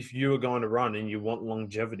 but if you are going to run and you want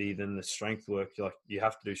longevity, then the strength work, you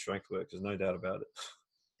have to do strength work. There's no doubt about it.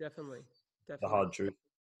 Definitely. The hard truth.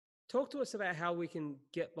 Talk to us about how we can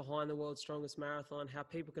get behind the world's strongest marathon, how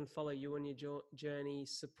people can follow you on your journey,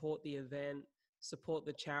 support the event, support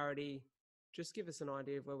the charity. Just give us an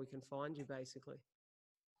idea of where we can find you, basically.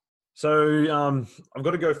 So I've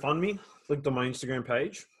got a GoFundMe linked on my Instagram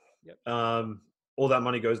page. Yep. All that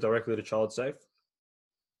money goes directly to Child Safe.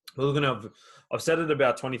 We're looking at, I've set it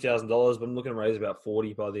about $20,000, but I'm looking to raise about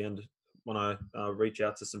 40 by the end when I reach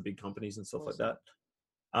out to some big companies and stuff like that.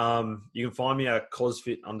 You can find me at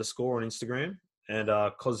CosFit_ on Instagram and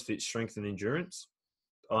CosFit Strength and Endurance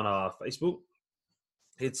on Facebook.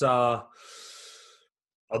 It's I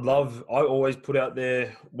always put out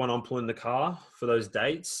there when I'm pulling the car for those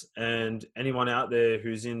dates, and anyone out there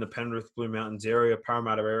who's in the Penrith, Blue Mountains area,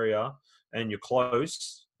 Parramatta area, and you're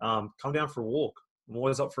close, come down for a walk. I'm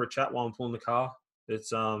always up for a chat while I'm pulling the car.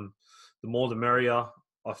 It's the more the merrier.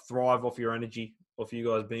 I thrive off your energy, off you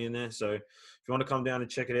guys being there. So if you want to come down and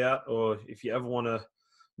check it out, or if you ever want to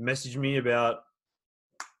message me about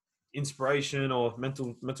inspiration or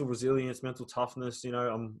mental resilience, mental toughness,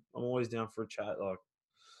 I'm always down for a chat. Like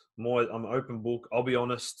I'm an open book. I'll be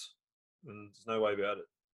honest, and there's no way about it.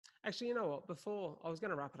 Actually, you know what? Before I was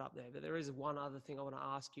going to wrap it up there, but there is one other thing I want to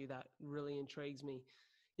ask you that really intrigues me.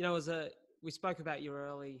 We spoke about your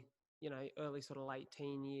early sort of late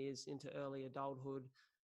teen years into early adulthood,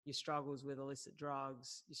 your struggles with illicit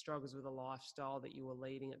drugs, your struggles with a lifestyle that you were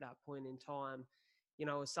leading at that point in time.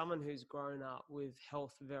 As someone who's grown up with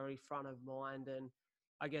health very front of mind, and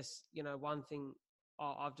I guess, one thing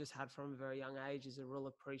I've just had from a very young age is a real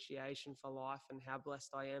appreciation for life and how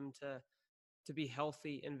blessed I am to be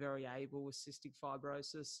healthy and very able with cystic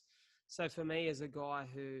fibrosis. So for me, as a guy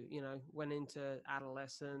who, went into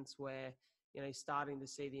adolescence where, starting to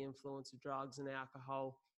see the influence of drugs and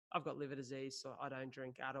alcohol, I've got liver disease, so I don't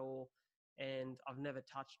drink at all. And I've never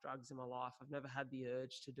touched drugs in my life. I've never had the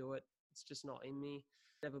urge to do it. It's just not in me.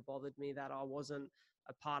 It never bothered me that I wasn't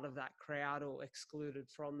a part of that crowd or excluded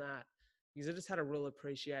from that, because I just had a real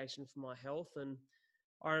appreciation for my health. And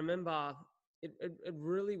I remember it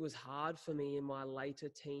really was hard for me in my later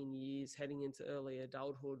teen years heading into early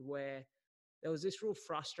adulthood, where there was this real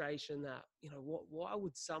frustration that, why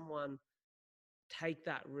would someone take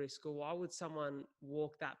that risk, or why would someone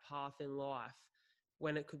walk that path in life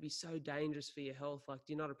when it could be so dangerous for your health? Like,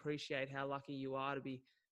 do you not appreciate how lucky you are to be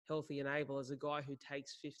healthy and able? As a guy who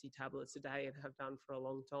takes 50 tablets a day and have done for a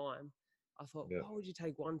long time, I thought, Why would you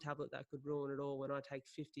take one tablet that could ruin it all when I take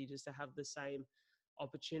 50 just to have the same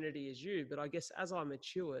opportunity as you? But I guess as I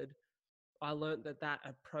matured, I learned that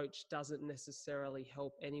approach doesn't necessarily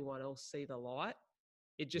help anyone else see the light.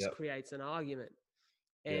 It just creates an argument.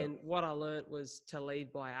 And what I learned was to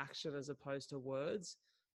lead by action as opposed to words.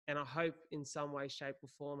 And I hope in some way, shape or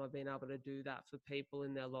form, I've been able to do that for people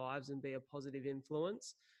in their lives and be a positive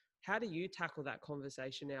influence. How do you tackle that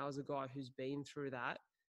conversation now as a guy who's been through that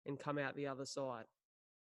and come out the other side?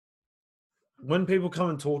 when people come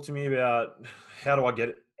and talk to me about how do I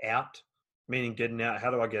get out, meaning getting out,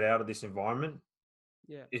 how do I get out of this environment?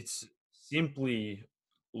 Yeah. It's simply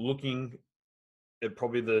looking at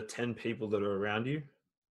probably the 10 people that are around you.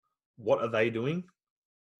 What are they doing?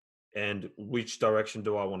 And which direction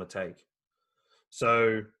do I want to take?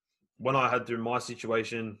 So when I had through my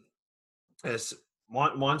situation, as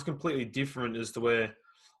mine's completely different as to where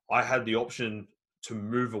I had the option to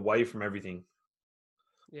move away from everything.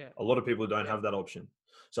 Yeah. A lot of people don't Yeah. have that option.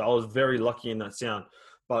 So I was very lucky in that sound.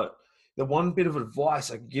 But the one bit of advice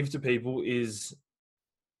I give to people is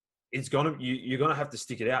you're gonna have to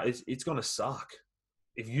stick it out. It's gonna suck.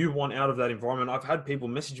 If you want out of that environment, I've had people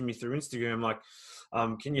messaging me through Instagram like,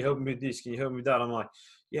 can you help me with this? Can you help me with that? I'm like,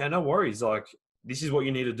 yeah, no worries. Like, this is what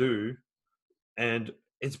you need to do. And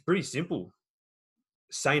it's pretty simple.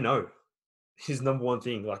 Say no is number one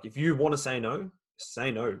thing. Like, if you want to say no,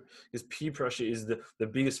 say no. Because peer pressure is the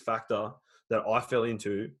biggest factor that I fell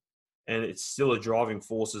into. And it's still a driving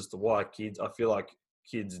force as to why I feel like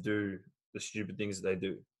kids do the stupid things that they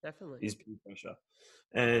do Definitely. is peer pressure.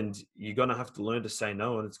 And you're going to have to learn to say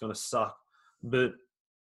no, and it's going to suck. But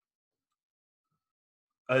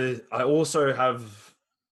I also have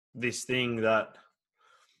this thing that,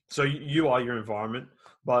 so you are your environment,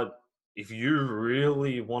 but if you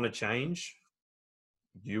really want to change,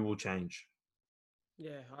 you will change.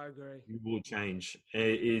 Yeah, I agree. You will change.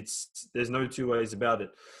 There's no two ways about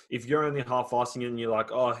it. If you're only half-assing it and you're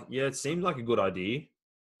like, oh yeah, it seems like a good idea.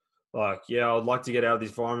 Like, yeah, I'd like to get out of this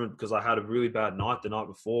environment because I had a really bad night the night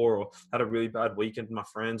before, or had a really bad weekend with my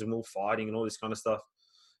friends and we were fighting and all this kind of stuff.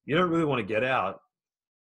 You don't really want to get out.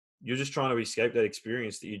 You're just trying to escape that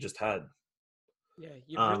experience that you just had. Yeah,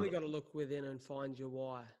 you've Um, really got to look within and find your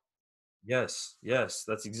why. yes,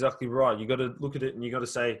 that's exactly right. You got to look at it and you got to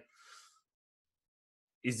say,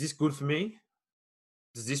 is this good for me?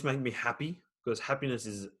 Does this make me happy? Because happiness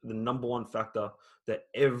is the number one factor that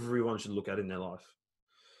everyone should look at in their life.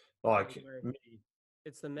 I Like agree. me,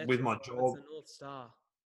 It's the with metric, my right? It's job, the North Star.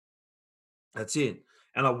 that's it.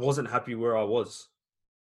 And I wasn't happy where I was,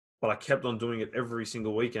 but I kept on doing it every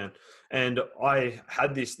single weekend. And I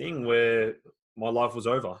had this thing where my life was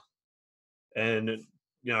over. And,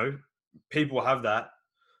 people have that,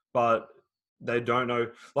 but they don't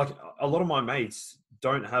know. Like, a lot of my mates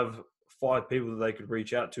don't have 5 people that they could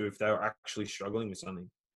reach out to if they were actually struggling with something.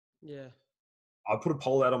 Yeah. I put a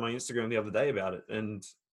poll out on my Instagram the other day about it, and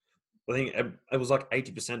I think it was like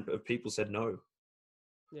 80% of people said no.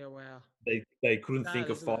 Yeah. Wow. They couldn't Sad, think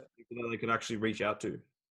of isn't 5 it? people that they could actually reach out to.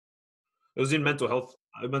 It was in Yeah. mental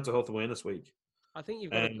health awareness week, I think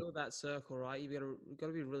you've got to and build that circle, right? You've got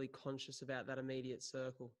to be really conscious about that immediate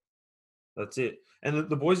circle. that's it. And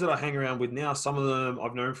the boys that I hang around with now, some of them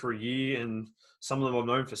I've known for a year, and some of them I've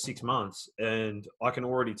known for 6 months, and I can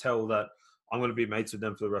already tell that I'm going to be mates with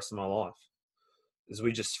them for the rest of my life. As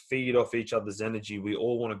we just feed off each other's energy, we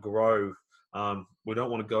all want to grow. We don't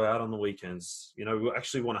want to go out on the weekends. We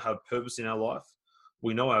actually want to have purpose in our life.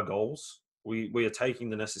 We know our goals. We are taking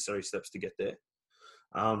the necessary steps to get there.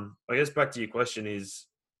 I guess back to your question is,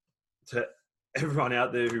 to everyone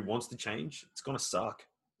out there who wants to change, it's gonna suck,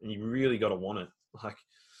 and you really got to want it. Like,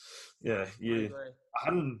 yeah, I you.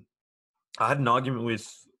 agree. I had an argument with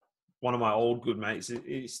one of my old good mates.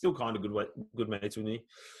 He's still kind of good mates with me,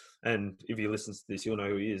 and if he listens to this, he'll know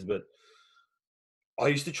who he is. But I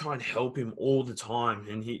used to try and help him all the time,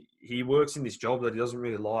 and he works in this job that he doesn't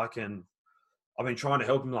really like, and I've been trying to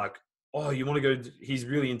help him. Like, oh, you want to go? He's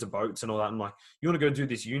really into boats and all that. I'm like, you want to go do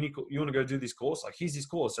this you want to go do this course? Like, here's this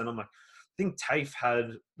course, and I'm like, I think TAFE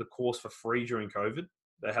had the course for free during COVID.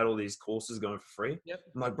 They had all these courses going for free. Yep.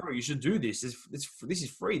 I'm like, bro, you should do this. This is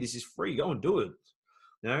free. This is free. Go and do it.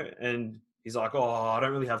 And he's like, oh, I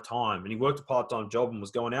don't really have time. And he worked a part-time job and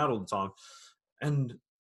was going out all the time. And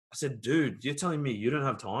I said, dude, you're telling me you don't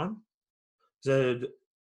have time? I said,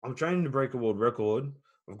 I'm training to break a world record.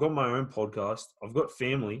 I've got my own podcast. I've got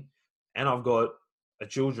family, and I've got a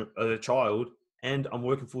child, and I'm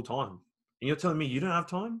working full time. And you're telling me you don't have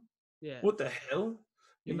time? Yeah. What the hell?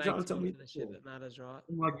 You Are you make trying to tell time me? for the shit that matters, right?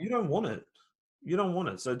 I'm like, you don't want it. You don't want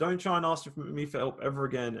it. So don't try and ask me for help ever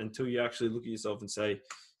again until you actually look at yourself and say,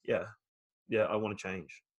 yeah, I want to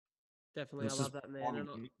change. And Definitely. I it's love just that, man. finding And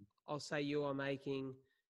commitment. I'll say you are making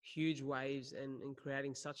huge waves and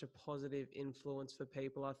creating such a positive influence for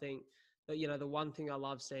people. I think that, the one thing I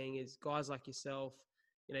love seeing is guys like yourself,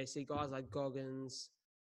 you see guys like Goggins,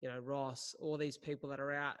 Ross, all these people that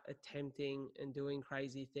are out attempting and doing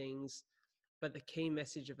crazy things. But the key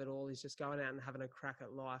message of it all is just going out and having a crack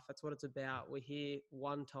at life. That's what it's about. We're here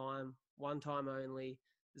one time only.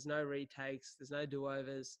 There's no retakes. There's no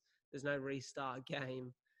do-overs. There's no restart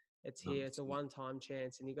game. It's No, here. It's a one-time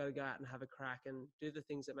chance, and you got to go out and have a crack and do the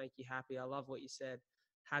things that make you happy. I love what you said.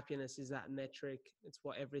 Happiness is that metric. It's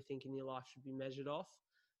what everything in your life should be measured off.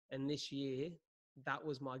 And this year, that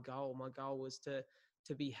was my goal. My goal was to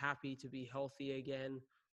be happy, to be healthy again,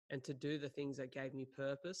 and to do the things that gave me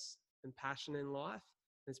purpose and passion in life.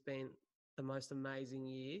 It's been the most amazing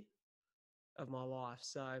year of my life.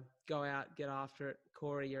 So go out, get after it.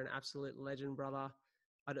 Corey, you're an absolute legend, brother.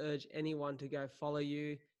 I'd urge anyone to go follow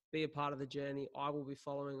you, be a part of the journey. I will be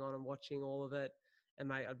following on and watching all of it. And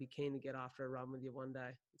mate, I'd be keen to get after a run with you one day.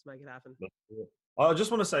 Let's make it happen. I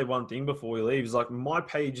just want to say one thing before we leave. Is like my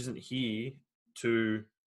page isn't here to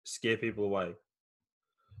scare people away.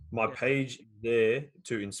 My Yeah. page is there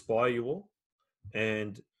to inspire you all,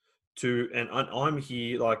 and I'm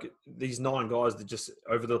here like these 9 guys that just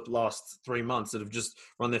over the last 3 months that have just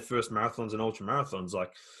run their first marathons and ultra marathons.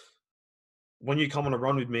 Like when you come on a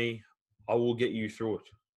run with me, I will get you through it.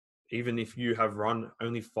 Even if you have run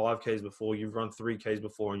only 5Ks before, you've run 3Ks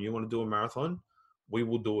before, and you want to do a marathon, we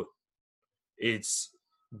will do it. It's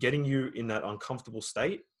getting you in that uncomfortable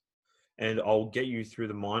state, and I'll get you through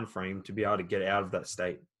the mind frame to be able to get out of that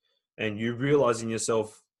state. And you realize in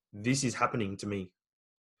yourself, this is happening to me.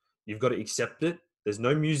 You've got to accept it. There's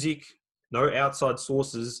no music, no outside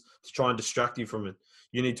sources to try and distract you from it.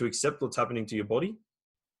 You need to accept what's happening to your body,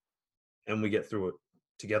 and we get through it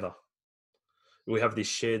together. We have this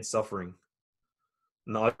shared suffering.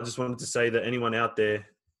 And I just wanted to say that anyone out there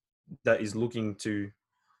that is looking to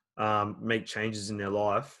make changes in their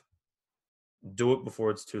life, do it before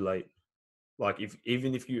it's too late. Like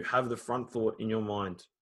even if you have the front thought in your mind,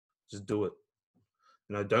 just do it.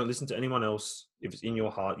 Don't listen to anyone else. If it's in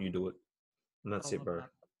your heart, you do it. And that's I it, love bro. that.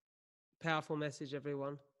 Powerful message,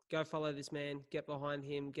 everyone. Go follow this man. Get behind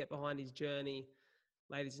him. Get behind his journey.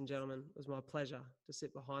 Ladies and gentlemen, it was my pleasure to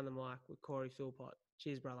sit behind the mic with Corey Phillpot.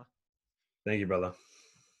 Cheers, brother. Thank you, brother.